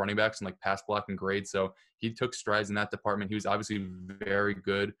among all running backs in like pass block and grade. So he took strides in that department. He was obviously very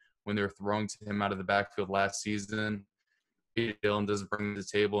good when they were throwing to him out of the backfield last season. Dillon doesn't bring to the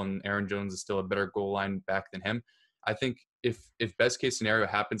table and Aaron Jones is still a better goal line back than him. I think if best case scenario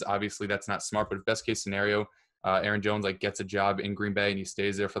happens, obviously that's not smart, but if best case scenario, Aaron Jones like gets a job in Green Bay and he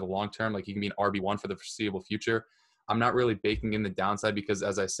stays there for the long term, like he can be an RB1 for the foreseeable future. I'm not really baking in the downside because,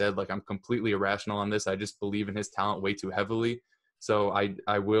 as I said, like I'm completely irrational on this. I just believe in his talent way too heavily. So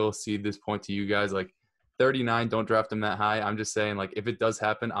I will see this point to you guys, like 39, don't draft him that high. I'm just saying, like, if it does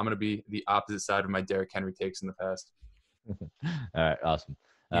happen, I'm going to be the opposite side of my Derrick Henry takes in the past. All right, awesome.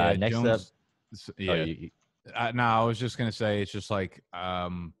 Yeah, Next Jones. up, Yeah, oh, no, I was just gonna say it's just like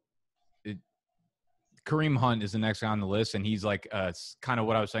Kareem Hunt is the next guy on the list, and he's like kind of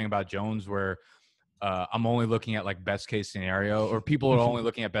what I was saying about Jones, where I'm only looking at like best case scenario, or people are only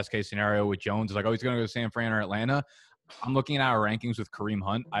looking at best case scenario with Jones. It's like, oh, he's gonna go to San Fran or Atlanta. I'm looking at our rankings with Kareem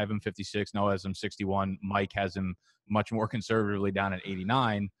Hunt. I have him 56. Noah has him 61. Mike has him much more conservatively down at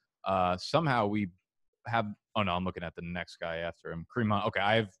 89. Somehow we have – oh, no, I'm looking at the next guy after him. Kareem Hunt. Okay,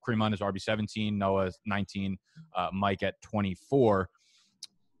 I have Kareem Hunt as RB 17. Noah 19. Mike at 24.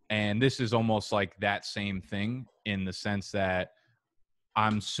 And this is almost like that same thing in the sense that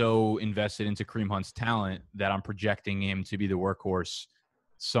I'm so invested into Kareem Hunt's talent that I'm projecting him to be the workhorse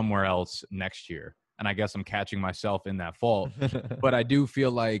somewhere else next year. And I guess I'm catching myself in that fault. But I do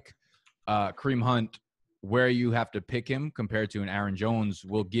feel like Kareem Hunt, where you have to pick him compared to an Aaron Jones,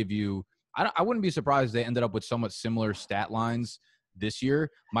 will give you – I wouldn't be surprised they ended up with somewhat similar stat lines this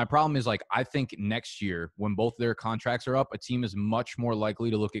year. My problem is, like, I think next year when both their contracts are up, a team is much more likely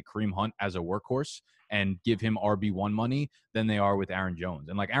to look at Kareem Hunt as a workhorse and give him RB1 money than they are with Aaron Jones.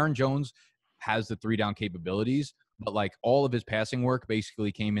 And, like, Aaron Jones has the 3-down capabilities, but, like, all of his passing work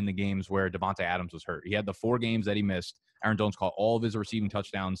basically came in the games where Devontae Adams was hurt. He had the 4 games that he missed. Aaron Jones caught all of his receiving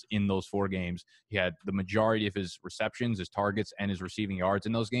touchdowns in those 4 games. He had the majority of his receptions, his targets, and his receiving yards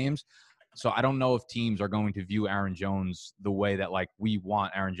in those games. So I don't know if teams are going to view Aaron Jones the way that, like, we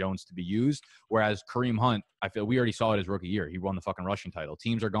want Aaron Jones to be used. Whereas Kareem Hunt, I feel we already saw it his rookie year. He won the fucking rushing title.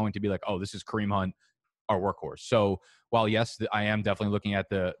 Teams are going to be like, oh, this is Kareem Hunt, our workhorse. So while, yes, I am definitely looking at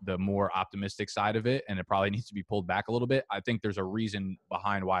the more optimistic side of it, and it probably needs to be pulled back a little bit, I think there's a reason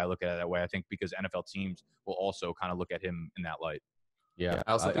behind why I look at it that way. I think because NFL teams will also kind of look at him in that light. Yeah.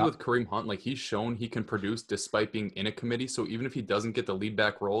 I also think with Kareem Hunt, like, he's shown he can produce despite being in a committee. So even if he doesn't get the lead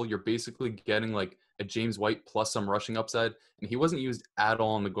back role, you're basically getting like a James White plus some rushing upside. And he wasn't used at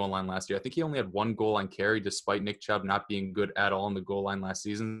all on the goal line last year. I think he only had 1 goal line carry despite Nick Chubb not being good at all on the goal line last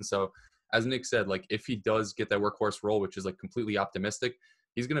season. So as Nick said, like, if he does get that workhorse role, which is like completely optimistic,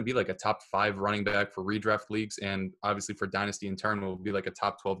 he's going to be like a top 5 running back for redraft leagues. And obviously for Dynasty in turn will be like a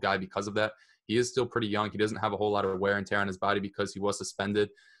top 12 guy because of that. He is still pretty young. He doesn't have a whole lot of wear and tear on his body because he was suspended.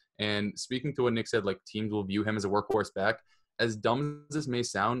 And speaking to what Nick said, like, teams will view him as a workhorse back. As dumb as this may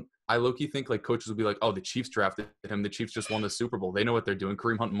sound, I low-key think, like, coaches will be like, oh, the Chiefs drafted him. The Chiefs just won the Super Bowl. They know what they're doing.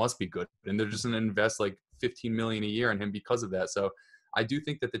 Kareem Hunt must be good. And they're just going to invest, like, $15 million a year in him because of that. So I do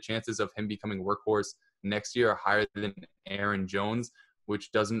think that the chances of him becoming workhorse next year are higher than Aaron Jones,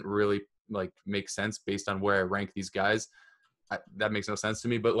 which doesn't really, like, make sense based on where I rank these guys. That makes no sense to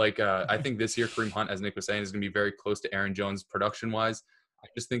me. But, like, I think this year Kareem Hunt, as Nick was saying, is going to be very close to Aaron Jones production-wise. I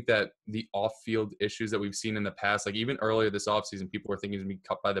just think that the off-field issues that we've seen in the past, like even earlier this offseason, people were thinking he's going to be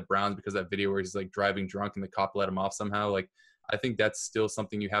cut by the Browns because of that video where he's like driving drunk and the cop let him off somehow. Like, I think that's still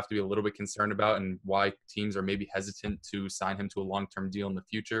something you have to be a little bit concerned about and why teams are maybe hesitant to sign him to a long-term deal in the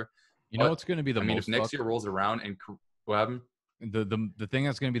future. You know what's going to be the most if next year rolls around and what happened? The thing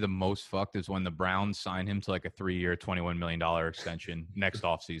that's going to be the most fucked is when the Browns sign him to like a 3-year, $21 million extension next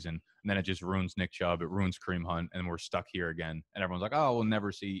offseason. And then it just ruins Nick Chubb. It ruins Kareem Hunt. And we're stuck here again. And everyone's like, oh, we'll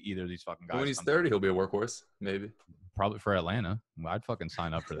never see either of these fucking guys. When he's 30, he'll be a workhorse, maybe. Probably for Atlanta. I'd fucking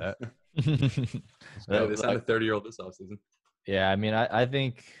sign up for that. They signed a 30-year-old this offseason. Yeah, I mean, I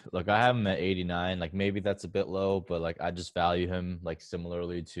think, look, I have him at 89. Like, maybe that's a bit low, but, like, I just value him, like,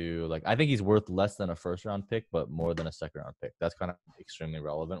 similarly to, like, I think he's worth less than a first-round pick, but more than a second-round pick. That's kind of extremely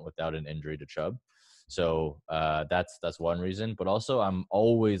relevant without an injury to Chubb. So that's one reason. But also, I'm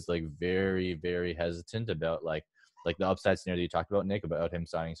always, like, very, very hesitant about, like the upside scenario that you talked about, Nick, about him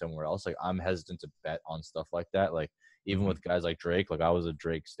signing somewhere else. Like, I'm hesitant to bet on stuff like that. Like, even with guys like Drake, like, I was a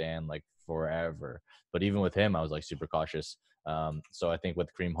Drake stan, like, forever. But even with him, I was, like, super cautious. So I think with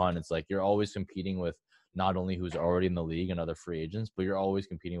Kareem Hunt, it's like you're always competing with not only who's already in the league and other free agents, but you're always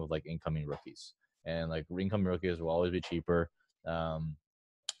competing with like incoming rookies. And like incoming rookies will always be cheaper.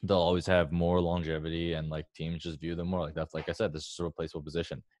 They'll always have more longevity, and like teams just view them more like that's, like I said, this is a replaceable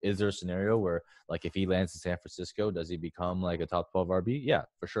position. Is there a scenario where like if he lands in San Francisco, does he become like a top 12 RB? Yeah,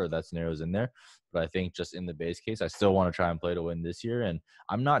 for sure. That scenario's in there. But I think just in the base case, I still want to try and play to win this year. And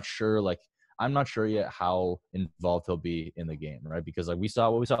I'm not sure, like, I'm not sure yet how involved he'll be in the game, right? Because like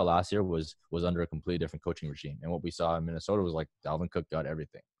what we saw last year was under a completely different coaching regime, and what we saw in Minnesota was like Dalvin Cook got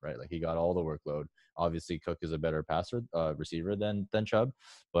everything, right? Like he got all the workload. Obviously, Cook is a better receiver than Chubb,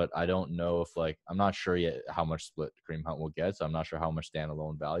 but I don't know if like I'm not sure yet how much split Kareem Hunt will get, so I'm not sure how much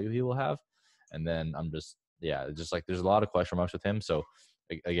standalone value he will have. And then I'm just like there's a lot of question marks with him. So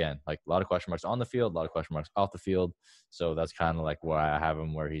again, like a lot of question marks on the field, a lot of question marks off the field. So that's kind of like why I have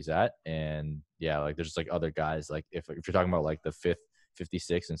him where he's at. And yeah, like there's just like other guys, like if you're talking about like the 5th,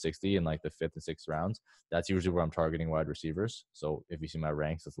 56 and 60 and like the 5th and 6th rounds, that's usually where I'm targeting wide receivers. So if you see my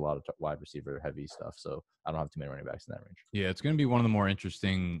ranks, it's a lot of wide receiver heavy stuff. So I don't have too many running backs in that range. Yeah, it's going to be one of the more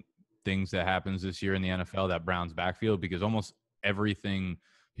interesting things that happens this year in the NFL, that Browns backfield, because almost everything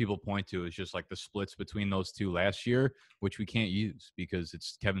people point to is just like the splits between those two last year, which we can't use because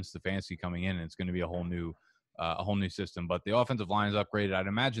it's Kevin Stefanski coming in and it's going to be a whole new system. But the offensive line is upgraded. I'd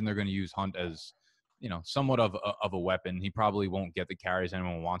imagine they're going to use Hunt as, somewhat of a weapon. He probably won't get the carries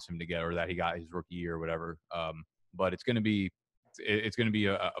anyone wants him to get or that he got his rookie year or whatever. But it's going to be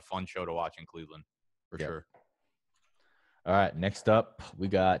a fun show to watch in Cleveland for sure. All right, next up, we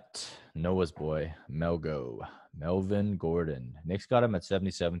got Noah's boy, Melvin Gordon. Nick's got him at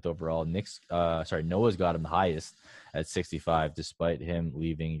 77th overall. Noah's got him the highest at 65, despite him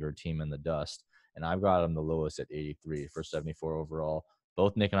leaving your team in the dust. And I've got him the lowest at 83 for 74 overall.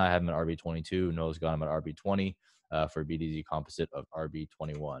 Both Nick and I have him at RB22. Noah's got him at RB20 for BDGE composite of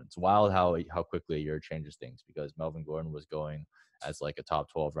RB21. It's wild how quickly a year changes things, because Melvin Gordon was going as like a top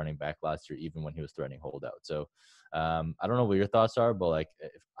 12 running back last year, even when he was threatening holdout. So I don't know what your thoughts are, but like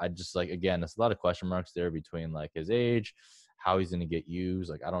if I just like, again, there's a lot of question marks there between like his age, how he's going to get used.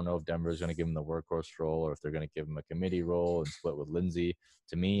 Like, I don't know if Denver is going to give him the workhorse role or if they're going to give him a committee role and split with Lindsey.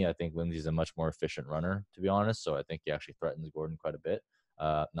 To me, I think Lindsey's a much more efficient runner, to be honest. So I think he actually threatens Gordon quite a bit.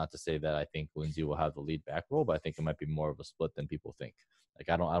 Not to say that I think Lindsey will have the lead back role, but I think it might be more of a split than people think. Like,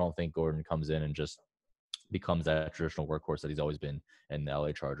 I don't think Gordon comes in and just becomes that traditional workhorse that he's always been in the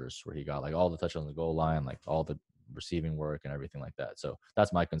LA Chargers, where he got like all the touch on the goal line, like all the receiving work and everything like that. So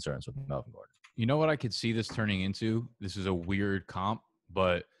that's my concerns with Melvin Gordon. You know what I could see this turning into? This is a weird comp,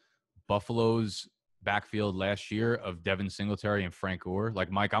 but Buffalo's backfield last year of Devin Singletary and Frank Gore.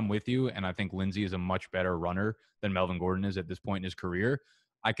 Like, Mike, I'm with you, and I think Lindsey is a much better runner than Melvin Gordon is at this point in his career.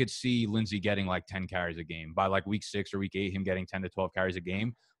 I could see Lindsey getting like 10 carries a game. By like week 6 or week 8, him getting 10 to 12 carries a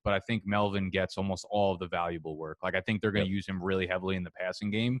game. But I think Melvin gets almost all of the valuable work. Like, I think they're going to use him really heavily in the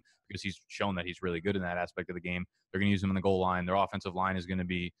passing game because he's shown that he's really good in that aspect of the game. They're going to use him in the goal line. Their offensive line is going to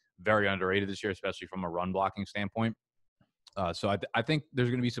be very underrated this year, especially from a run blocking standpoint. So I think there's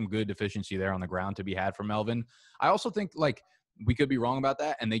going to be some good efficiency there on the ground to be had from Melvin. I also think, like, we could be wrong about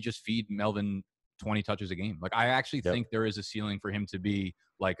that, and they just feed Melvin 20 touches a game. Like, I actually think there is a ceiling for him to be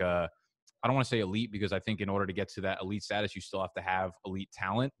like I don't want to say elite, because I think in order to get to that elite status, you still have to have elite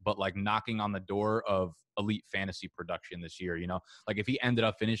talent, but like knocking on the door of elite fantasy production this year, like if he ended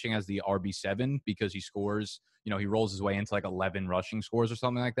up finishing as the RB7 because he scores, he rolls his way into like 11 rushing scores or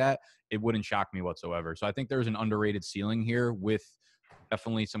something like that, it wouldn't shock me whatsoever. So I think there's an underrated ceiling here with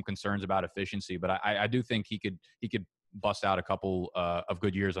definitely some concerns about efficiency, but I do think he could bust out a couple of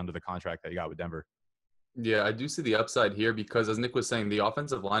good years under the contract that he got with Denver. Yeah, I do see the upside here because, as Nick was saying, the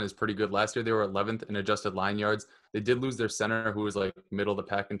offensive line is pretty good. Last year, they were 11th in adjusted line yards. They did lose their center, who was like middle of the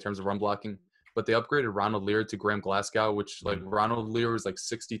pack in terms of run blocking, but they upgraded Ronald Lear to Graham Glasgow, which like Ronald Lear was like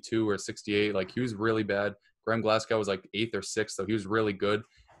 62 or 68. Like, he was really bad. Graham Glasgow was like 8th or 6th, so he was really good.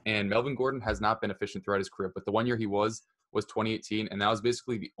 And Melvin Gordon has not been efficient throughout his career, but the one year he was 2018, and that was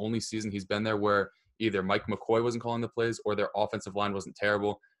basically the only season he's been there where either Mike McCoy wasn't calling the plays or their offensive line wasn't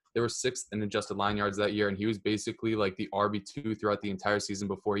terrible. They were 6th in adjusted line yards that year, and he was basically like the RB2 throughout the entire season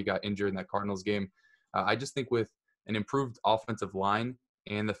before he got injured in that Cardinals game. I just think with an improved offensive line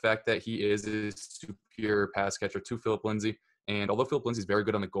and the fact that he is a superior pass catcher to Phillip Lindsay, and although Phillip Lindsay is very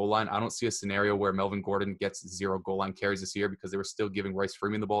good on the goal line, I don't see a scenario where Melvin Gordon gets 0 goal line carries this year, because they were still giving Rice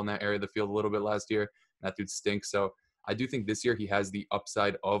Freeman the ball in that area of the field a little bit last year. That dude stinks. So I do think this year he has the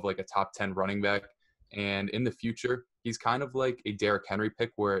upside of like a top 10 running back. And in the future, he's kind of like a Derrick Henry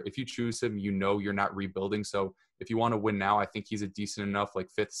pick, where if you choose him, you're not rebuilding. So if you want to win now, I think he's a decent enough like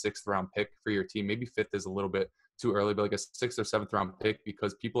 5th, 6th round pick for your team. Maybe 5th is a little bit too early, but like a 6th or 7th round pick,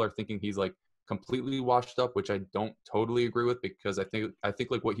 because people are thinking he's like completely washed up, which I don't totally agree with, because I think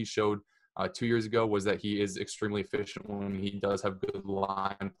like what he showed 2 years ago was that he is extremely efficient when he does have good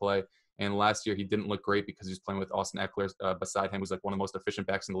line play. And last year he didn't look great because he was playing with Austin Eckler beside him, who's like one of the most efficient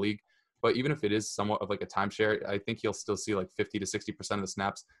backs in the league. But even if it is somewhat of like a timeshare, I think he'll still see like 50 to 60% of the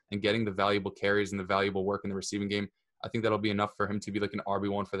snaps and getting the valuable carries and the valuable work in the receiving game. I think that'll be enough for him to be like an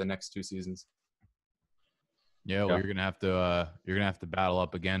RB1 for the next 2 seasons. Yeah, well, you're gonna have to battle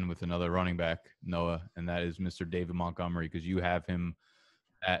up again with another running back, Noah, and that is Mr. David Montgomery, because you have him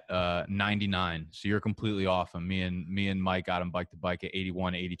at 99. So you're completely off him. Me and Mike got him bike to bike at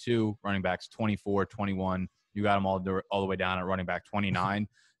 81, 82. Running backs 24, 21. You got him all the way down at running back 29.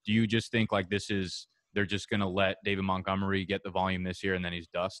 Do you just think like they're just gonna let David Montgomery get the volume this year and then he's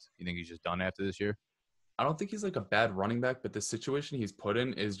dust? You think he's just done after this year? I don't think he's like a bad running back, but the situation he's put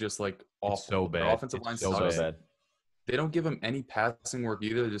in is just like awful. It's so bad. Their offensive line so sucks. bad. They don't give him any passing work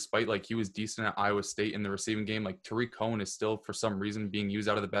either, despite like he was decent at Iowa State in the receiving game. Like Tariq Cohen is still for some reason being used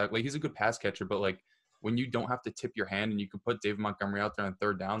out of the back. Like he's a good pass catcher, but like when you don't have to tip your hand and you can put David Montgomery out there on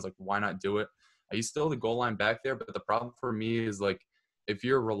third downs, like why not do it? He's still the goal line back there, but the problem for me is like if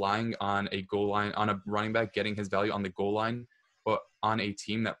you're relying on a goal line, on a running back getting his value on the goal line, but on a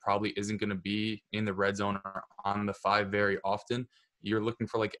team that probably isn't going to be in the red zone or on the 5 very often, you're looking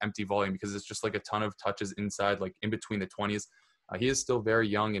for like empty volume because it's just like a ton of touches inside, like in between the 20s. He is still very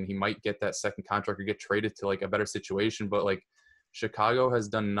young and he might get that second contract or get traded to like a better situation. But like Chicago has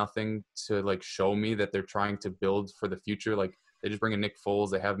done nothing to like show me that they're trying to build for the future. Like they just bring in Nick Foles.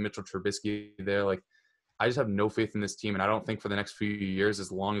 They have Mitchell Trubisky there. Like I just have no faith in this team. And I don't think for the next few years,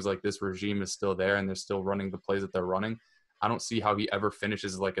 as long as like this regime is still there and they're still running the plays that they're running, I don't see how he ever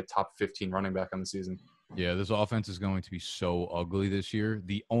finishes like a top 15 running back on the season. Yeah, this offense is going to be so ugly this year.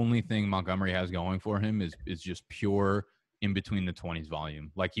 The only thing Montgomery has going for him is just pure in between the 20s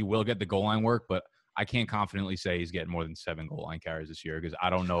volume. Like he will get the goal line work, but I can't confidently say he's getting more than 7 goal line carries this year because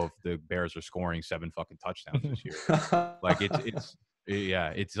I don't know if the Bears are scoring 7 fucking touchdowns this year. Like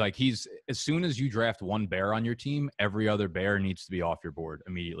it's like he's as soon as you draft one Bear on your team, every other Bear needs to be off your board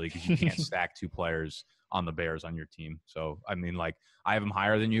immediately because you can't stack 2 players on the Bears on your team. So I mean, like I have him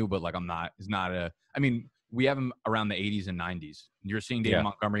higher than you, but like we have him around the 80s and 90s. You're seeing David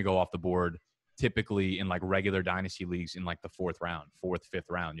Montgomery go off the board typically in like regular dynasty leagues in like the 4th, 5th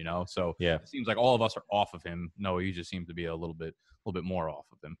round, you know? So it seems like all of us are off of him. No, you just seem to be a little bit more off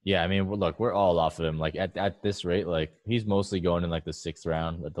of him. Yeah. I mean, look, we're all off of him. Like at this rate, like he's mostly going in like the 6th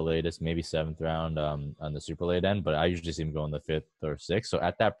round at the latest, maybe 7th round on the super late end, but I usually see him go in the 5th or 6th. So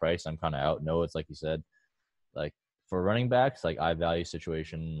at that price, I'm kind of out. No, it's like you said, like for running backs, like I value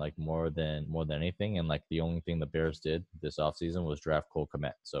situation like more than anything. And like the only thing the Bears did this offseason was draft Cole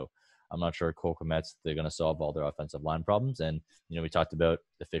Kmet. So I'm not sure Cole Kmet's they're going to solve all their offensive line problems. And, you know, we talked about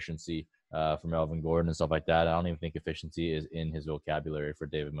efficiency for Melvin Gordon and stuff like that. I don't even think efficiency is in his vocabulary for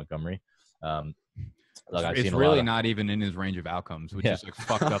David Montgomery. It's really not even in his range of outcomes, which is like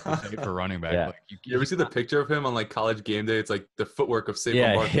fucked up to say for running back. Yeah. Like, you ever see the picture of him on like College Game Day? It's like the footwork of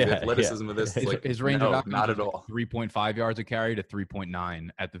Saquon Barkley, the athleticism of this. Like, his range of outcomes not at is all. 3.5 yards a carry to 3.9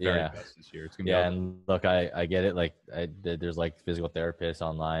 at the very best this year. It's gonna be and look, I get it. Like there's like physical therapists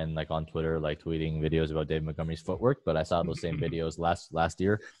online, like on Twitter, like tweeting videos about David Montgomery's footwork. But I saw those same videos last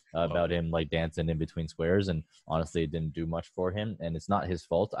year about him like dancing in between squares, and honestly, it didn't do much for him. And it's not his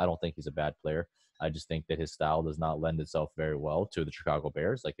fault. I don't think he's a bad player. I just think that his style does not lend itself very well to the Chicago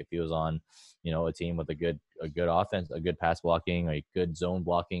Bears. Like if he was on, you know, a team with a good offense, a good pass blocking, a good zone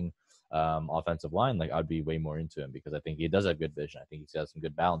blocking offensive line, like I'd be way more into him because I think he does have good vision. I think he's got some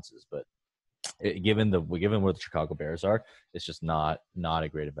good balances, but given where the Chicago Bears are, it's just not a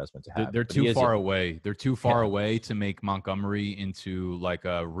great investment to have. They're too far away. They're too far away to make Montgomery into like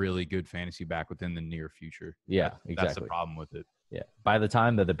a really good fantasy back within the near future. Yeah, exactly. That's the problem with it. Yeah. By the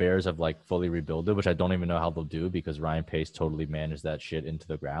time that the Bears have like fully rebuilt it, which I don't even know how they'll do because Ryan Pace totally managed that shit into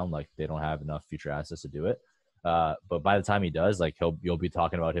the ground. Like they don't have enough future assets to do it. But by the time he does, like you'll be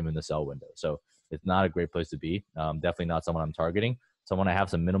talking about him in the sell window. So it's not a great place to be. Definitely not someone I'm targeting. Someone I have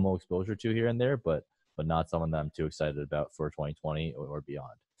some minimal exposure to here and there, but not someone that I'm too excited about for 2020 or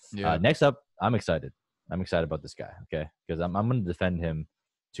beyond. Yeah. Next up, I'm excited. I'm excited about this guy. Okay. Because I'm going to defend him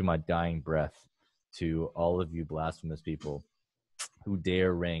to my dying breath to all of you blasphemous people who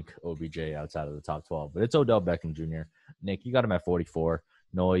dare rank OBJ outside of the top 12. But it's Odell Beckham Jr. Nick, you got him at 44.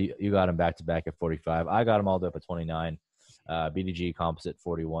 Noah, you got him back-to-back at 45. I got him all the way up at 29. BDGE composite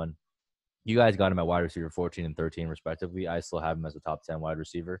 41. You guys got him at wide receiver 14 and 13, respectively. I still have him as a top 10 wide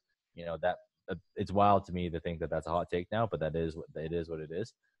receiver. You know, that it's wild to me to think that that's a hot take now, but that is what it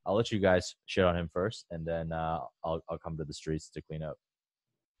is. I'll let you guys shit on him first, and then I'll come to the streets to clean up.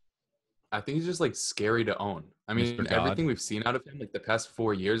 I think he's just like scary to own. I mean, Mr. God. everything we've seen out of him, like the past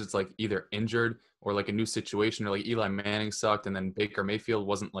 4 years, it's like either injured or like a new situation, or like Eli Manning sucked, and then Baker Mayfield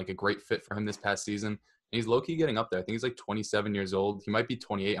wasn't like a great fit for him this past season. And he's low key getting up there. I think he's like 27 years old. He might be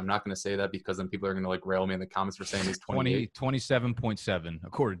 28. I'm not going to say that because then people are going to like rail me in the comments for saying he's 28. 27.7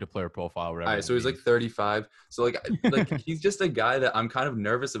 according to player profile, whatever. All right, so he's like 35. So like he's just a guy that I'm kind of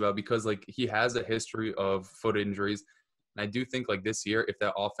nervous about because like he has a history of foot injuries. And I do think like this year, if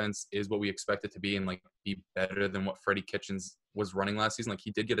that offense is what we expect it to be and like be better than what Freddie Kitchens was running last season, like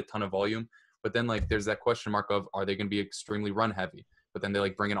he did get a ton of volume, but then like there's that question mark of, are they going to be extremely run heavy? But then they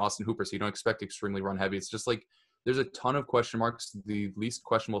like bring in Austin Hooper, so you don't expect extremely run heavy. It's just like there's a ton of question marks. The least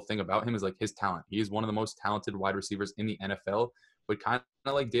questionable thing about him is like his talent. He is one of the most talented wide receivers in the NFL, but kind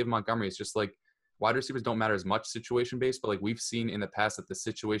of like David Montgomery, it's just like wide receivers don't matter as much situation based, but like we've seen in the past that the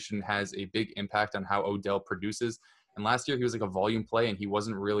situation has a big impact on how Odell produces. And last year he was like a volume play and he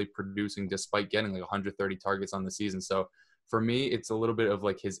wasn't really producing despite getting like 130 targets on the season. So for me, it's a little bit of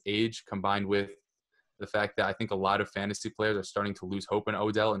like his age combined with the fact that I think a lot of fantasy players are starting to lose hope in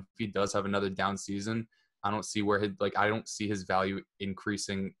Odell. And if he does have another down season, I don't see where I don't see his value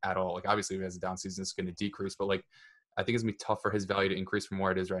increasing at all. Like obviously if he has a down season, it's going to decrease, but like I think it's gonna be tough for his value to increase from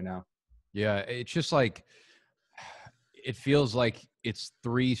where it is right now. Yeah, it's just like it feels like it's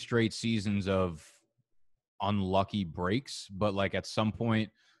 3 straight seasons of unlucky breaks, but like at some point,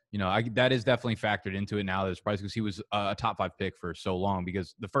 that is definitely factored into it now. There's price because he was a top 5 pick for so long.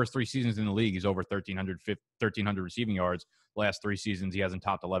 Because the first 3 seasons in the league, he's over 1,300 receiving yards. Last 3 seasons, he hasn't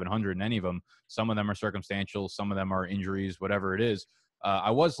topped 1,100 in any of them. Some of them are circumstantial, some of them are injuries, whatever it is.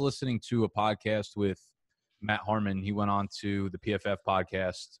 I was listening to a podcast with Matt Harmon. He went on to the PFF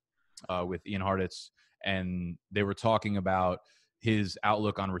podcast with Ian Hartitz, and they were talking about his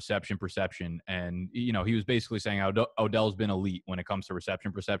outlook on reception perception. And, he was basically saying Odell's been elite when it comes to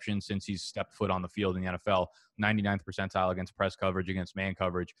reception perception since he's stepped foot on the field in the NFL. 99th percentile against press coverage, against man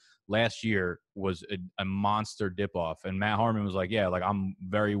coverage. Last year was a monster dip off. And Matt Harmon was like, yeah, like I'm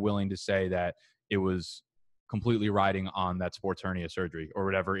very willing to say that it was completely riding on that sports hernia surgery or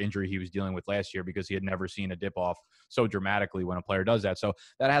whatever injury he was dealing with last year, because he had never seen a dip off so dramatically when a player does that. So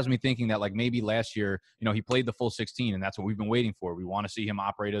that has me thinking that like maybe last year, he played the full 16 and that's what we've been waiting for. We want to see him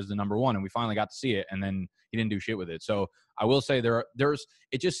operate as the number 1, and we finally got to see it, and then he didn't do shit with it. So I will say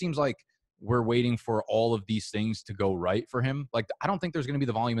it just seems like we're waiting for all of these things to go right for him. Like, I don't think there's going to be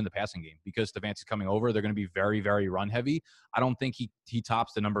the volume in the passing game because Stefanski's coming over. They're going to be very, very run heavy. I don't think he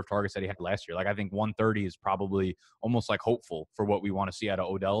tops the number of targets that he had last year. Like, I think 130 is probably almost like hopeful for what we want to see out of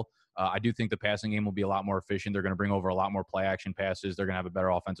Odell. I do think the passing game will be a lot more efficient. They're going to bring over a lot more play action passes. They're going to have a better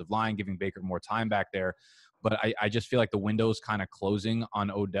offensive line, giving Baker more time back there. But I just feel like the window's kind of closing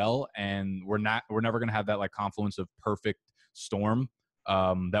on Odell, and we're never going to have that like confluence of perfect storm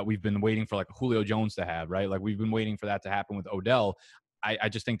that we've been waiting for, like Julio Jones to have, right? Like we've been waiting for that to happen with Odell. I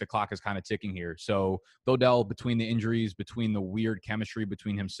just think the clock is kind of ticking here. So Odell, between the injuries, between the weird chemistry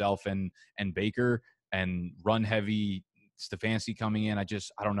between himself and Baker, and run heavy Stefanski coming in, I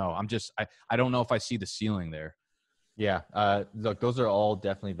don't know. I don't know if I see the ceiling there. Yeah. Look, those are all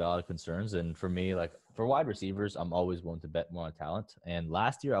definitely valid concerns. And for me, like for wide receivers, I'm always willing to bet more on talent. And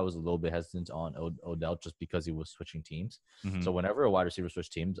last year I was a little bit hesitant on Odell just because he was switching teams. Mm-hmm. So whenever a wide receiver switch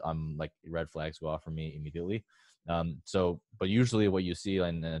teams, I'm like red flags go off for me immediately. But usually what you see,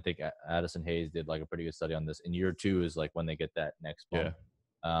 and I think Addison Hayes did like a pretty good study on this, in year 2 is like when they get that next bump.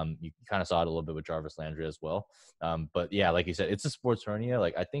 Yeah. You kind of saw it a little bit with Jarvis Landry as well. But yeah, like you said, it's a sports hernia.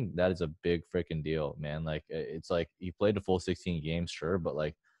 Like I think that is a big freaking deal, man. Like it's like he played the full 16 games, sure, but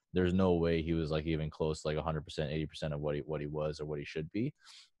like there's no way he was like even close to like 100%, 80% of what he was or what he should be.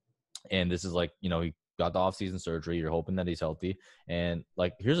 And this is like, he got the offseason surgery. You're hoping that he's healthy. And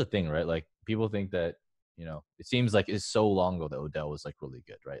like, here's the thing, right? Like people think that, it seems like it's so long ago that Odell was like really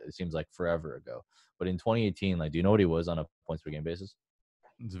good, right? It seems like forever ago. But in 2018, like, do you know what he was on a points per game basis?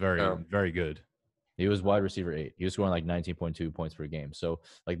 It's very, very good. He was wide receiver 8. He was scoring like 19.2 points per game. So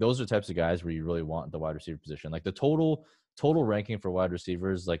like those are types of guys where you really want the wide receiver position. Like the total ranking for wide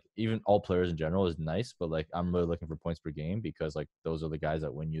receivers, like even all players in general, is nice, but like I'm really looking for points per game because like those are the guys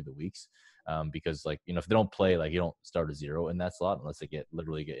that win you the weeks. Because like, if they don't play, like you don't start a 0 in that slot unless they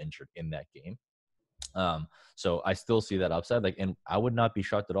literally get injured in that game. So I still see that upside. Like, and I would not be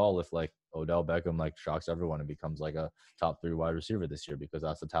shocked at all if like Odell Beckham like shocks everyone and becomes like a top 3 wide receiver this year, because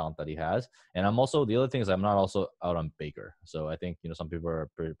that's the talent that he has. And I'm also, the other thing is I'm not also out on Baker. So I think, some people are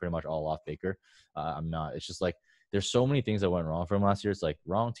pretty much all off Baker. I'm not. It's just like there's so many things that went wrong for him last year. It's like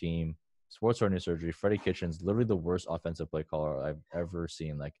wrong team, sports hernia surgery. Freddie Kitchens, literally the worst offensive play caller I've ever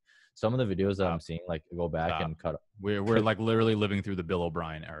seen. Like some of the videos that I'm seeing, like go back and cut. We're like literally living through the Bill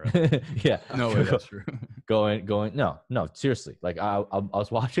O'Brien era. Yeah, No way, that's true. going. No, seriously. Like I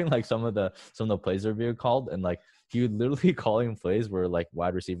was watching like some of the plays that were being called, and like he would literally calling plays where like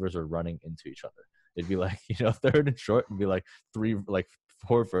wide receivers are running into each other. It'd be like, third and short, it'd be like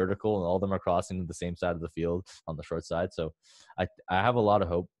four vertical, and all of them are crossing the same side of the field on the short side. So I have a lot of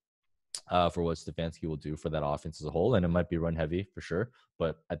hope for what Stefanski will do for that offense as a whole, and it might be run heavy for sure.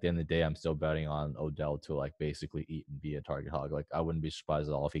 But at the end of the day, I'm still betting on Odell to like basically eat and be a target hog. Like I wouldn't be surprised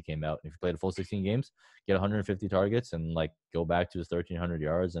at all if he came out, if he played a full 16 games, get 150 targets, and like go back to his 1,300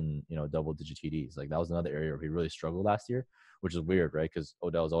 yards and double-digit TDs. Like that was another area where he really struggled last year, which is weird, right? Because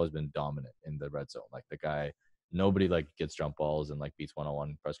Odell's always been dominant in the red zone. Like the guy. Nobody like gets jump balls and like beats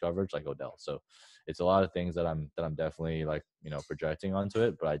one-on-one press coverage like Odell. So it's a lot of things that I'm definitely like projecting onto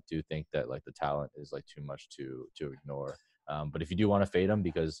it. But I do think that like the talent is like too much to ignore. But if you do want to fade him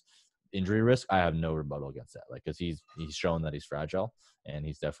because injury risk, I have no rebuttal against that. Like because he's shown that he's fragile and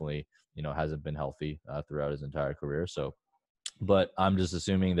he's definitely hasn't been healthy throughout his entire career. So, but I'm just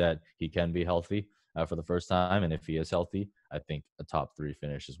assuming that he can be healthy for the first time, and if he is healthy, I think a top 3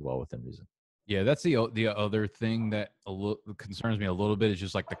 finish is well within reason. Yeah, that's the other thing that concerns me a little bit is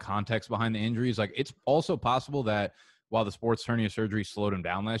just like the context behind the injuries. Like it's also possible that while the sports hernia surgery slowed him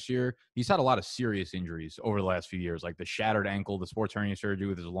down last year, he's had a lot of serious injuries over the last few years, like the shattered ankle, the sports hernia surgery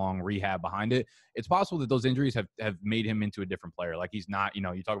with his long rehab behind it. It's possible that those injuries have made him into a different player. Like he's not, you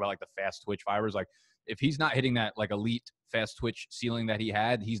talk about like the fast twitch fibers. Like if he's not hitting that like elite fast twitch ceiling that he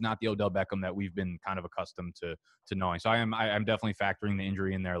had, he's not the Odell Beckham that we've been kind of accustomed to knowing. So I'm definitely factoring the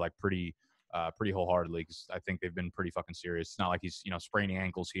injury in there like pretty wholeheartedly because I think they've been pretty fucking serious. It's not like he's spraining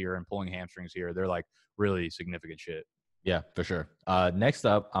ankles here and pulling hamstrings here. They're like really significant shit. Yeah, for sure. Next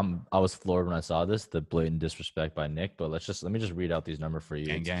up, I was floored when I saw this, the blatant disrespect by Nick. But let me just read out these numbers for you.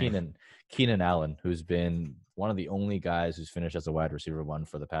 Gang, it's gang. Keenan Allen, who's been one of the only guys who's finished as a wide receiver 1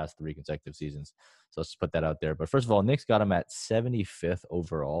 for the past 3 consecutive seasons. So let's just put that out there. But first of all, Nick's got him at 75th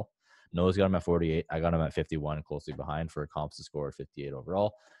overall. Noah's got him at 48. I got him at 51, closely behind for a comps to score at 58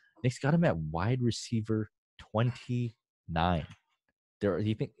 overall. Nick's got him at wide receiver 29.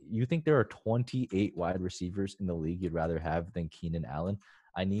 You think there are 28 wide receivers in the league you'd rather have than Keenan Allen?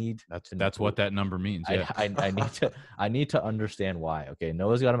 That's what that number means. Yeah. I need to understand why. Okay,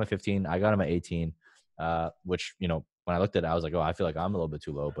 Noah's got him at 15. I got him at 18. Which when I looked at it, I was like, oh, I feel like I'm a little bit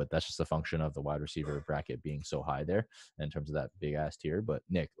too low, but that's just a function of the wide receiver bracket being so high there in terms of that big ass tier. But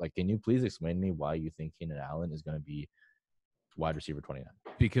Nick, like, can you please explain to me why you think Keenan Allen is going to be wide receiver 29?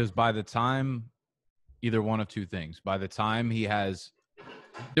 Because by the time, either one of two things, by the time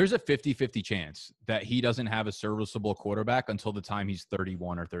there's a 50-50 chance that he doesn't have a serviceable quarterback until the time he's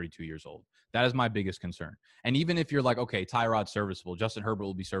 31 or 32 years old. That is my biggest concern. And even if you're like, okay, Tyrod's serviceable, Justin Herbert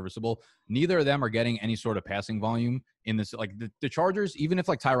will be serviceable, neither of them are getting any sort of passing volume in this. Like the Chargers, even if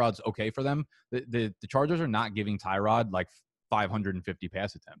like Tyrod's okay for them, the Chargers are not giving Tyrod like 550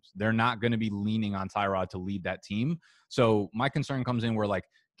 pass attempts. They're not going to be leaning on Tyrod to lead that team. So my concern comes in where like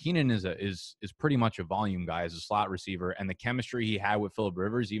Keenan is pretty much a volume guy as a slot receiver, and the chemistry he had with Phillip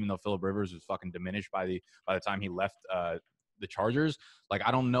Rivers, even though Phillip Rivers was fucking diminished by the time he left the Chargers. Like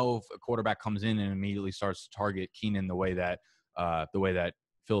I don't know if a quarterback comes in and immediately starts to target Keenan the way that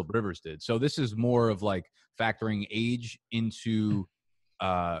Phillip Rivers did. So this is more of like factoring age into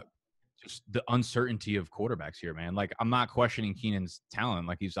just the uncertainty of quarterbacks here, man. Like I'm not questioning Keenan's talent.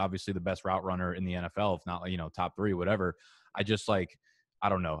 Like he's obviously the best route runner in the NFL, if not top 3, whatever. I just like, I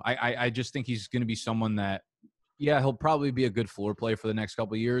don't know. I just think he's going to be someone that, yeah, he'll probably be a good floor play for the next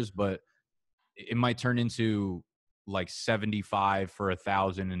couple of years, but it might turn into like 75 for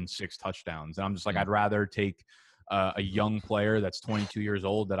 1,006 touchdowns. And I'm just like, I'd rather take a young player that's 22 years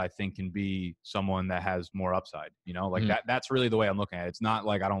old that I think can be someone that has more upside, like that's really the way I'm looking at it. It's not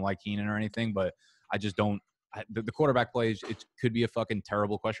like I don't like Keenan or anything, but I just don't. The quarterback plays, it could be a fucking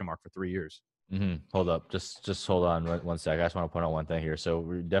terrible question mark for 3 years. Hold up. Just hold on one sec. I just want to point out one thing here. So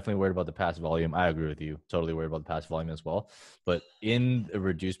we're definitely worried about the pass volume. I agree with you. Totally worried about the pass volume as well. But in a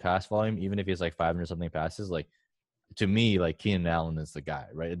reduced pass volume, even if he has like 500 something passes, like to me, like Keenan Allen is the guy,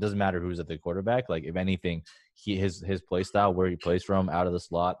 right? It doesn't matter who's at the quarterback. Like if anything, his play style, where he plays from, out of the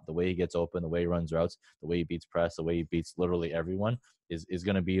slot, the way he gets open, the way he runs routes, the way he beats press, the way he beats literally everyone is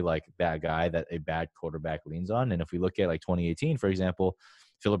going to be like that guy that a bad quarterback leans on. And if we look at like 2018, for example,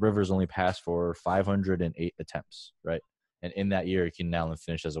 Phillip Rivers only passed for 508 attempts, right? And in that year, Keenan Allen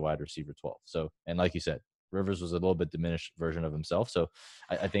finished as a wide receiver 12. So, and like you said, Rivers was a little bit diminished version of himself. So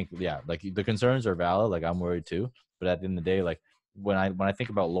I think, yeah, like the concerns are valid. Like I'm worried too. But at the end of the day, like when I think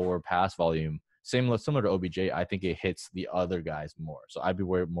about lower pass volume, similar to OBJ, I think it hits the other guys more. So I'd be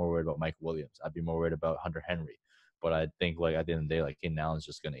more worried about Mike Williams. I'd be more worried about Hunter Henry. But I think like at the end of the day, like Keenan Allen's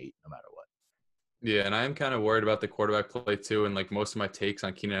just gonna eat no matter what. Yeah, and I am kind of worried about the quarterback play too. And like most of my takes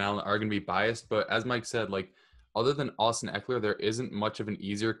on Keenan Allen are going to be biased. But as Mike said, like other than Austin Eckler, there isn't much of an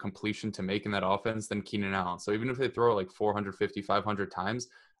easier completion to make in that offense than Keenan Allen. So even if they throw it like 450, 500 times,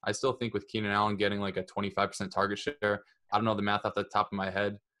 I still think with Keenan Allen getting like a 25% target share, I don't know the math off the top of my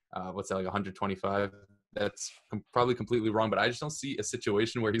head. What's that, like 125? That's probably completely wrong. But I just don't see a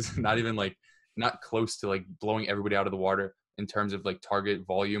situation where he's not even like not close to like blowing everybody out of the water in terms of like target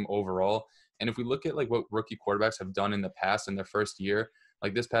volume overall. And if we look at like what rookie quarterbacks have done in the past in their first year,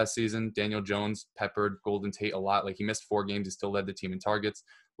 like this past season, Daniel Jones peppered Golden Tate a lot. Like he missed 4 games, he still led the team in targets.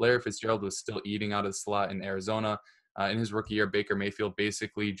 Larry Fitzgerald was still eating out of the slot in Arizona. In his rookie year, Baker Mayfield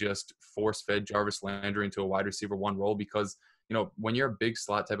basically just force-fed Jarvis Landry into a wide receiver 1 role because, you know, when you're a big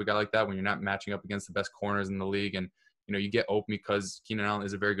slot type of guy like that, when you're not matching up against the best corners in the league and, you know, you get open because Keenan Allen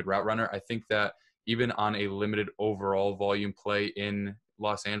is a very good route runner, I think that even on a limited overall volume play in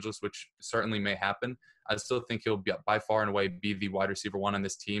Los Angeles, which certainly may happen, I still think he'll be by far and away be the wide receiver 1 on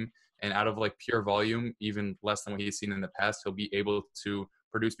this team. And out of like pure volume, even less than what he's seen in the past, he'll be able to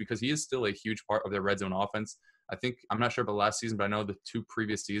produce because he is still a huge part of their red zone offense. I think, I'm not sure about last season, but I know the 2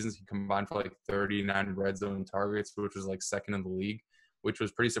 previous seasons he combined for like 39 red zone targets, which was like second in the league, which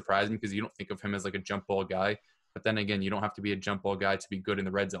was pretty surprising because you don't think of him as like a jump ball guy. But then again, you don't have to be a jump ball guy to be good in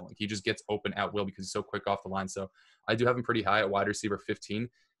the red zone. Like he just gets open at will because he's so quick off the line. So I do have him pretty high at wide receiver 15.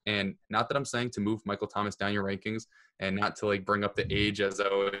 And not that I'm saying to move Michael Thomas down your rankings and not to like bring up the age as I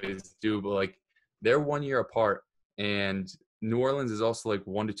always do, but like they're 1 year apart and New Orleans is also like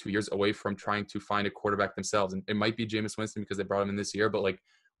 1 to 2 years away from trying to find a quarterback themselves. And it might be Jameis Winston because they brought him in this year, but like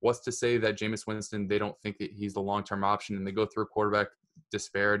what's to say that Jameis Winston, they don't think that he's the long-term option and they go through a quarterback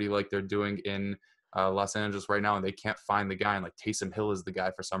disparity like they're doing in Los Angeles right now, and they can't find the guy, and like Taysom Hill is the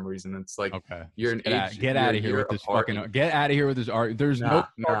guy for some reason. It's like, Okay, you're an age. get out of here with this fucking. Get out of here with this art. There's no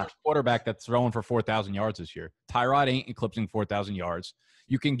Chargers quarterback that's throwing for 4,000 yards this year. Tyrod ain't eclipsing 4,000 yards.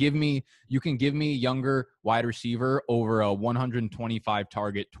 You can give me younger wide receiver over a 125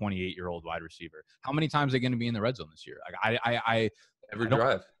 target 28-year-old wide receiver. How many times are they going to be in the red zone this year? Like every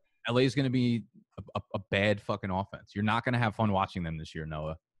drive. LA is going to be a bad fucking offense. You're not going to have fun watching them this year,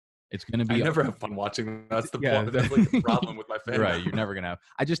 Noah. It's going to be. I never have fun watching them. That's the point. That's like the problem with my fan. Right. You're never going to have.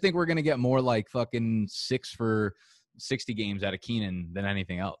 I just think we're going to get more like fucking 6 for 60 games out of Keenan than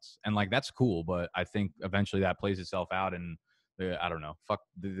anything else. And like, that's cool. But I think eventually that plays itself out. And I don't know. Fuck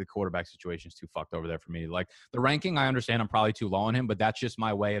the quarterback situation is too fucked over there for me. Like the ranking, I understand I'm probably too low on him, but that's just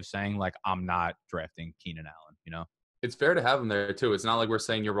my way of saying like, I'm not drafting Keenan Allen, you know? It's fair to have him there too. It's not like we're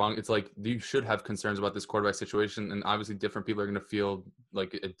saying you're wrong. It's like you should have concerns about this quarterback situation, and obviously different people are going to feel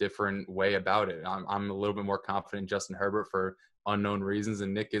like a different way about it. I'm a little bit more confident in Justin Herbert for unknown reasons,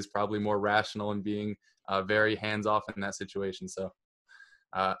 and Nick is probably more rational and being very hands off in that situation. So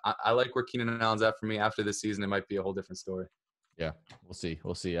I like where Keenan Allen's at for me. After this season, it might be a whole different story. Yeah, we'll see.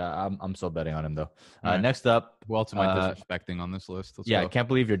 We'll see. I'm still betting on him though. Right. Next up, who else am I disrespecting on this list? Let's I go. can't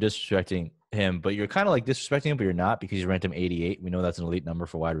believe you're disrespecting him, but you're kind of like disrespecting him, but you're not because you ranked him 88. We know that's an elite number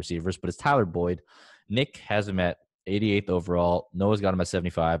for wide receivers, but it's Tyler Boyd. Nick has him at 88th overall. Noah's got him at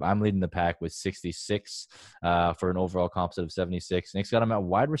 75. I'm leading the pack with 66 for an overall composite of 76. Nick's got him at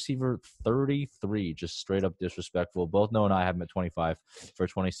wide receiver 33, just straight up disrespectful. Both Noah and I have him at 25 for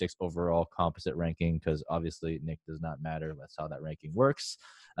 26 overall composite ranking because obviously Nick does not matter. That's how that ranking works.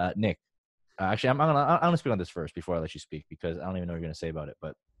 Nick, actually, I'm gonna speak on this first before I let you speak because I don't even know what you're gonna say about it.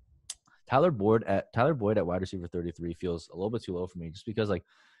 But Tyler Boyd at wide receiver 33 feels a little bit too low for me just because like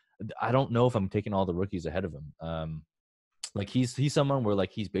I don't know if I'm taking all the rookies ahead of him. Like he's someone where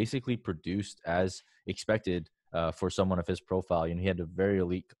like he's basically produced as expected for someone of his profile. You know, he had a very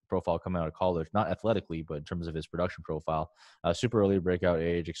elite profile coming out of college, not athletically, but in terms of his production profile. Super early breakout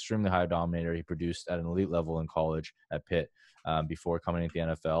age, extremely high dominator. He produced at an elite level in college at Pitt before coming into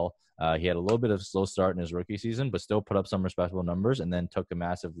the NFL. He had a little bit of a slow start in his rookie season, but still put up some respectable numbers and then took a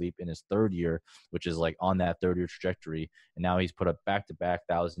massive leap in his third year, which is like on that third year trajectory. And now he's put up back-to-back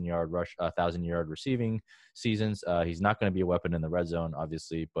 1,000-yard receiving seasons. He's not going to be a weapon in the red zone,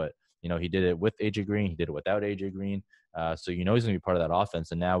 obviously, but you know, he did it with AJ Green. He did it without AJ Green. So you know he's going to be part of that offense.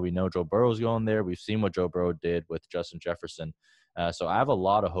 And now we know Joe Burrow's going there. We've seen what Joe Burrow did with Justin Jefferson. So I have a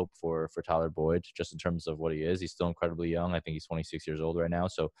lot of hope for Tyler Boyd just in terms of what he is. He's still incredibly young. I think he's 26 years old right now.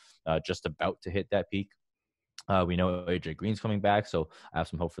 So just about to hit that peak. We know AJ Green's coming back. So I have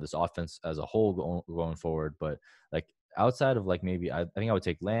some hope for this offense as a whole going forward. But like outside of like maybe I think I would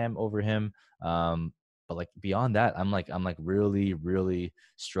take Lamb over him. But like beyond that, I'm really, really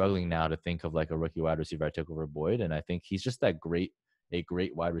struggling now to think of like a rookie wide receiver I took over Boyd. And I think he's just a great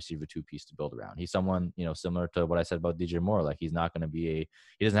wide receiver 2-piece to build around. He's someone, similar to what I said about DJ Moore. Like he's not going to be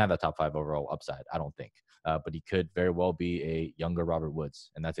he doesn't have that top 5 overall upside, I don't think. But he could very well be a younger Robert Woods.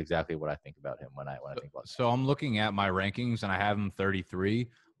 And that's exactly what I think about him when I think about So I'm looking at my rankings and I have him 33.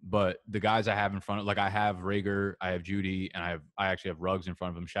 But the guys I have in front of, like I have Rager, I have Judy, and I actually have Ruggs in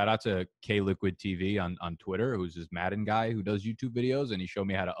front of him. Shout out to K Liquid TV on Twitter, who's this Madden guy who does YouTube videos, and he showed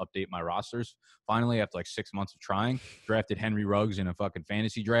me how to update my rosters. Finally, after like 6 months of trying, drafted Henry Ruggs in a fucking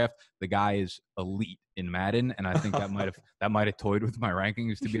fantasy draft. The guy is elite in Madden, and I think that might have toyed with my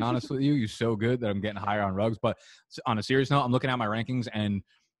rankings. To be honest with you, he's so good that I'm getting higher on Ruggs. But on a serious note, I'm looking at my rankings and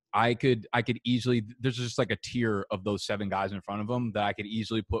I could easily, there's just like a tier of those 7 guys in front of him that I could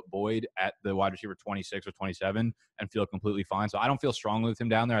easily put Boyd at the wide receiver 26 or 27 and feel completely fine. So I don't feel strongly with him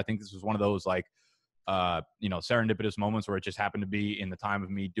down there. I think this was one of those like, serendipitous moments where it just happened to be in the time of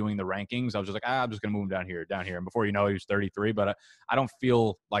me doing the rankings. I was just like, I'm just going to move him down here. And before you know, he was 33, but I don't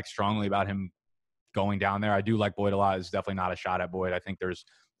feel like strongly about him going down there. I do like Boyd a lot. It's definitely not a shot at Boyd. I think there's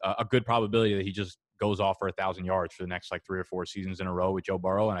a good probability that he just goes off for 1,000 yards for the next like 3 or 4 seasons in a row with Joe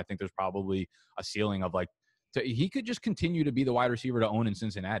Burrow. And I think there's probably a ceiling of like, he could just continue to be the wide receiver to own in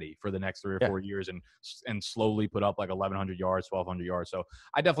Cincinnati for the next 3 or 4 years and slowly put up like 1,100 yards, 1,200 yards. So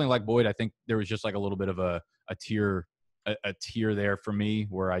I definitely like Boyd. I think there was just like a little bit of a tier there for me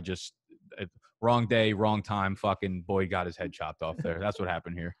where I just wrong day, wrong time, fucking Boyd got his head chopped off there. That's what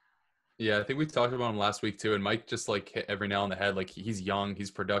happened here. Yeah, I think we talked about him last week too, and Mike just like hit every nail on the head. Like he's young, he's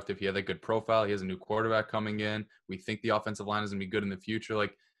productive, he had a good profile, he has a new quarterback coming in. We think the offensive line is gonna be good in the future.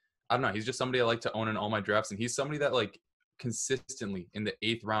 Like, I don't know, he's just somebody I like to own in all my drafts, and he's somebody that like consistently in the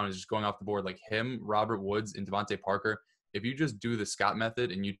 8th round is just going off the board. Like him, Robert Woods, and Devontae Parker. If you just do the Scott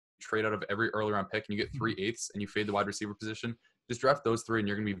method and you trade out of every early round pick and you get 3/8 and you fade the wide receiver position, just draft those 3 and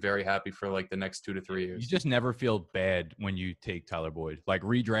you're going to be very happy for like the next 2 to 3 years. You just never feel bad when you take Tyler Boyd. Like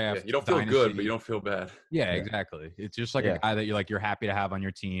redraft. Yeah, you don't feel Dynasty. good, but you don't feel bad. Yeah, exactly. It's just like a guy that you're happy to have on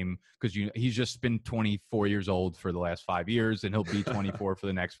your team because he's just been 24 years old for the last 5 years and he'll be 24 for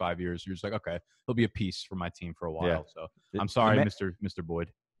the next 5 years. You're just like, okay, he'll be a piece for my team for a while. Yeah. So I'm sorry, Mr.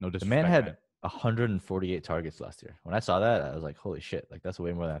 Boyd. No disrespect. The man had 148 targets last year. When I saw that, I was like, holy shit, like that's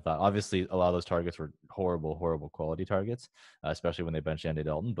way more than I thought. Obviously, a lot of those targets were horrible quality targets, especially when they benched Andy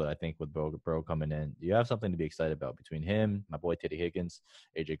Dalton. But I think with Burrow coming in, you have something to be excited about between him, my boy Teddy Higgins,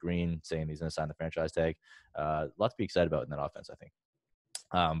 AJ Green saying he's going to sign the franchise tag. Lots to be excited about in that offense, I think.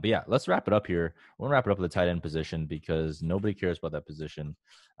 But yeah, let's wrap it up here. We'll wrap it up with the tight end position because nobody cares about that position.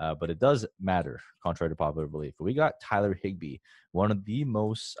 But it does matter, contrary to popular belief. We got Tyler Higbee, one of the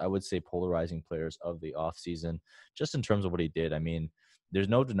most, I would say, polarizing players of the offseason, just in terms of what he did. I mean, there's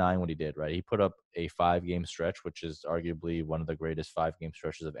no denying what he did, right? He put up a 5-game stretch, which is arguably one of the greatest 5-game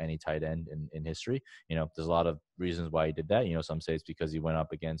stretches of any tight end in history. There's a lot of reasons why he did that. Some say it's because he went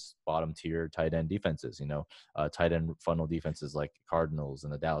up against bottom tier tight end defenses, tight end funnel defenses like Cardinals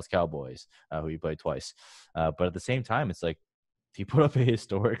and the Dallas Cowboys, who he played twice. But at the same time, it's like he put up a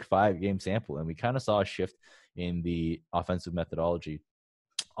historic 5-game sample, and we kind of saw a shift in the offensive methodology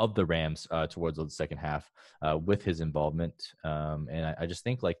of the Rams towards the second half with his involvement. And I just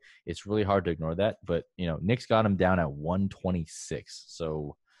think like it's really hard to ignore that. But, Nick's got him down at 126.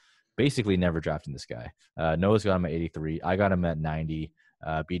 So basically never drafting this guy. Noah's got him at 83. I got him at 90.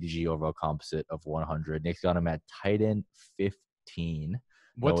 BDGE overall composite of 100. Nick's got him at tight end 15.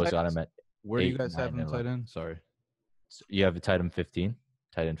 Noah's got him at where do you guys have him tight end? Sorry. So you have a tight end 15.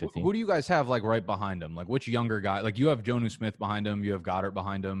 Tight end 15. Who do you guys have like right behind him? Like which younger guy? Like you have Jonnu Smith behind him. You have Goddard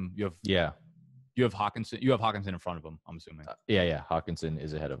behind him. You have Hawkinson. You have Hawkinson in front of him, I'm assuming. Yeah. Hawkinson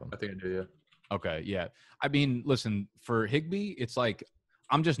is ahead of him. I think I do, yeah. Okay, yeah. I mean, listen, for Higbee, it's like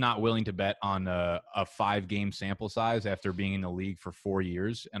I'm just not willing to bet on a 5-game sample size after being in the league for 4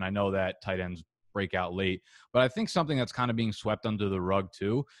 years. And I know that tight ends break out late, but I think something that's kind of being swept under the rug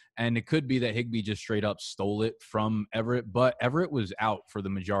too. And it could be that Higbee just straight up stole it from Everett, but Everett was out for the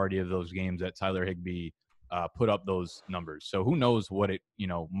majority of those games that Tyler Higbee put up those numbers. So who knows what it,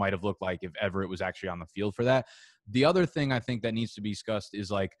 might have looked like if Everett was actually on the field for that. The other thing I think that needs to be discussed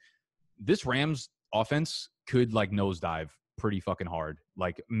is like this Rams offense could like nosedive pretty fucking hard.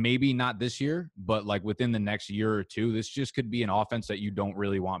 Like maybe not this year, but like within the next year or two, this just could be an offense that you don't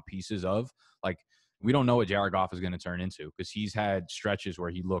really want pieces of. Like we don't know what Jared Goff is going to turn into because he's had stretches where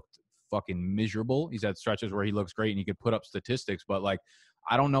he looked fucking miserable. He's had stretches where he looks great and he could put up statistics, but like,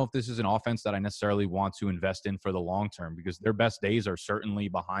 I don't know if this is an offense that I necessarily want to invest in for the long term because their best days are certainly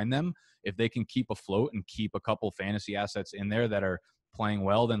behind them. If they can keep afloat and keep a couple fantasy assets in there that are playing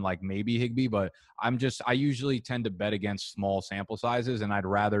well than like maybe Higbee, but I usually tend to bet against small sample sizes, and I'd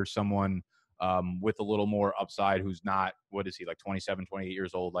rather someone with a little more upside who's not, what is he, like 27, 28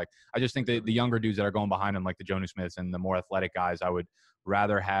 years old. Like, I just think that the younger dudes that are going behind him, like the Jonnu Smiths and the more athletic guys, I would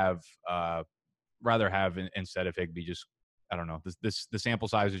rather have instead of Higbee. Just, I don't know. The sample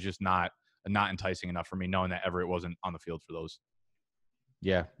size is just not enticing enough for me, knowing that Everett wasn't on the field for those.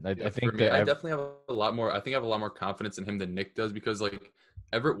 Yeah, I For think me, that I definitely have a lot more. I think I have a lot more confidence in him than Nick does, because like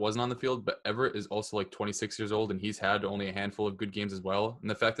Everett wasn't on the field, but Everett is also like 26 years old, and he's had only a handful of good games as well. And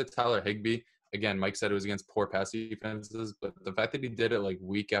the fact that Tyler Higbee, again, Mike said it was against poor pass defenses, but the fact that he did it like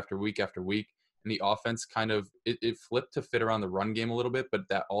week after week after week, and the offense kind of it flipped to fit around the run game a little bit, but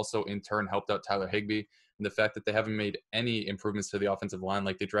that also in turn helped out Tyler Higbee. And the fact that they haven't made any improvements to the offensive line,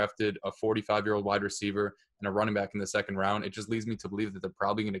 like they drafted a 45-year-old wide receiver and a running back in the second round, it just leads me to believe that they're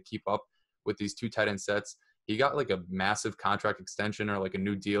probably going to keep up with these two tight end sets. He got like a massive contract extension or like a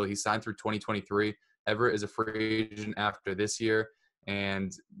new deal. He signed through 2023. Everett is a free agent after this year,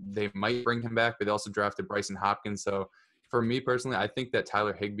 and they might bring him back, but they also drafted Bryson Hopkins. So for me personally, I think that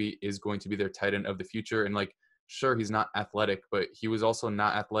Tyler Higbee is going to be their tight end of the future. And like, sure, he's not athletic, but he was also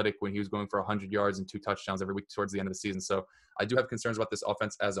not athletic when he was going for 100 yards and 2 touchdowns every week towards the end of the season. So I do have concerns about this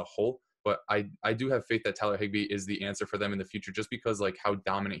offense as a whole, but I do have faith that Tyler Higbee is the answer for them in the future, just because like how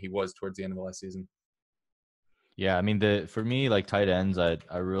dominant he was towards the end of the last season. Yeah, I mean, for me, like tight ends, I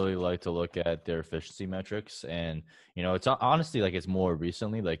really like to look at their efficiency metrics, and it's honestly like it's more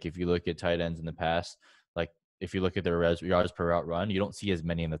recently. Like if you look at tight ends in the past, like if you look at their yards per route run, you don't see as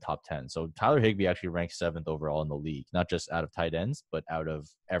many in the top 10. So Tyler Higbee actually ranks 7th overall in the league, not just out of tight ends, but out of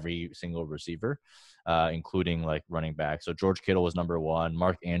every single receiver, including like running back. So George Kittle was number 1,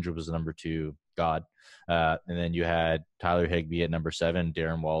 Mark Andrews was number 2, and then you had Tyler Higbee at number 7,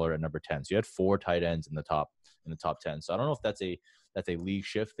 Darren Waller at number 10. So you had 4 tight ends in the top 10. So I don't know if that's a league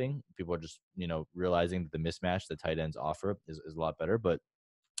shift thing. People are just realizing that the mismatch that tight ends offer is a lot better, but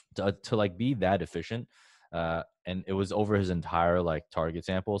to like be that efficient, and it was over his entire like target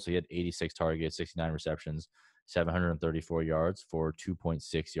sample. So he had 86 targets, 69 receptions, 734 yards for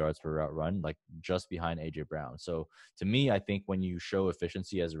 2.6 yards per route run, like just behind AJ Brown. So to me, I think when you show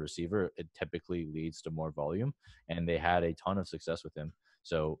efficiency as a receiver, it typically leads to more volume, and they had a ton of success with him.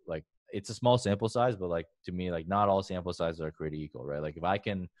 So like, it's a small sample size, but like to me, like not all sample sizes are created equal, right? Like if I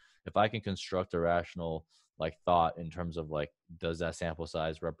can construct a rational like thought in terms of like, does that sample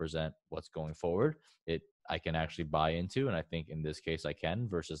size represent what's going forward, I can actually buy into. And I think in this case I can,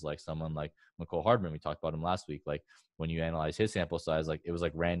 versus like someone like McCole Hardman. We talked about him last week. Like when you analyze his sample size, like it was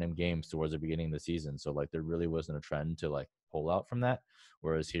like random games towards the beginning of the season. So like there really wasn't a trend to like pull out from that.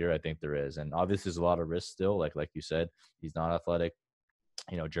 Whereas here, I think there is. And obviously there's a lot of risk still. Like you said, he's not athletic.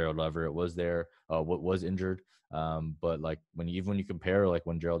 Gerald Everett was there, was injured. But like when you compare, like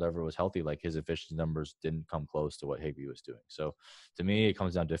when Gerald Everett was healthy, like his efficiency numbers didn't come close to what Higbee was doing. So to me, it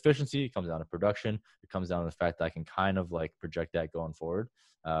comes down to efficiency, it comes down to production, it comes down to the fact that I can kind of like project that going forward.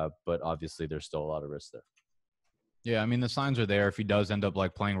 But obviously there's still a lot of risk there. Yeah, I mean, the signs are there. If he does end up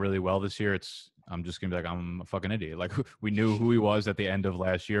like playing really well this year, I'm just gonna be like, I'm a fucking idiot. Like we knew who he was at the end of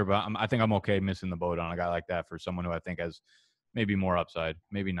last year, but I think I'm okay missing the boat on a guy like that for someone who I think has maybe more upside,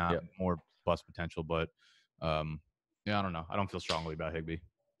 maybe not more bust potential, but yeah, I don't know. I don't feel strongly about Higbee.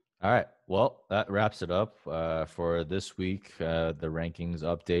 All right. Well, that wraps it up for this week. The rankings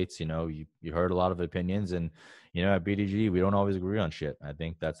updates. You heard a lot of opinions, and at BDG we don't always agree on shit. I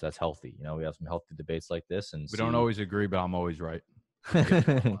think that's healthy. We have some healthy debates like this, and we don't always agree, but I'm always right.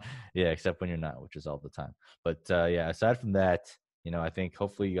 Yeah, except when you're not, which is all the time. But yeah, aside from that, I think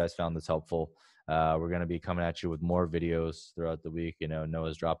hopefully you guys found this helpful. We're going to be coming at you with more videos throughout the week.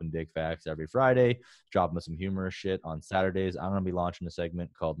 Noah's dropping big facts every Friday, dropping some humorous shit on Saturdays. I'm going to be launching a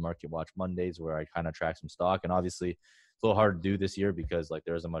segment called Market Watch Mondays, where I kind of track some stock. And obviously it's a little hard to do this year because like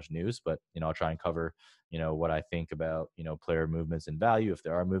there isn't much news, but I'll try and cover, what I think about, player movements and value, if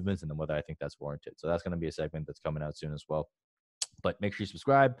there are movements, and then whether I think that's warranted. So that's going to be a segment that's coming out soon as well. But make sure you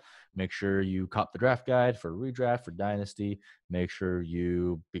subscribe. Make sure you cop the draft guide for redraft, for Dynasty. Make sure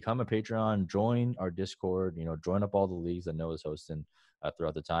you become a Patreon, join our Discord, join up all the leagues that Noah's hosting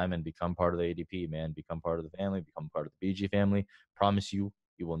throughout the time, and become part of the ADP, man. Become part of the family, become part of the BG family. Promise you,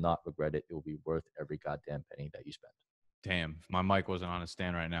 you will not regret it. It will be worth every goddamn penny that you spend. Damn, if my mic wasn't on a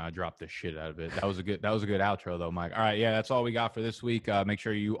stand right now, I dropped the shit out of it. That was a good outro though, Mike. All right, yeah, that's all we got for this week. Make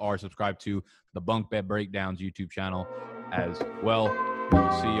sure you are subscribed to the Bunk Bed Breakdowns YouTube channel as well.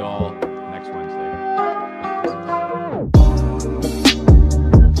 We'll see y'all next Wednesday.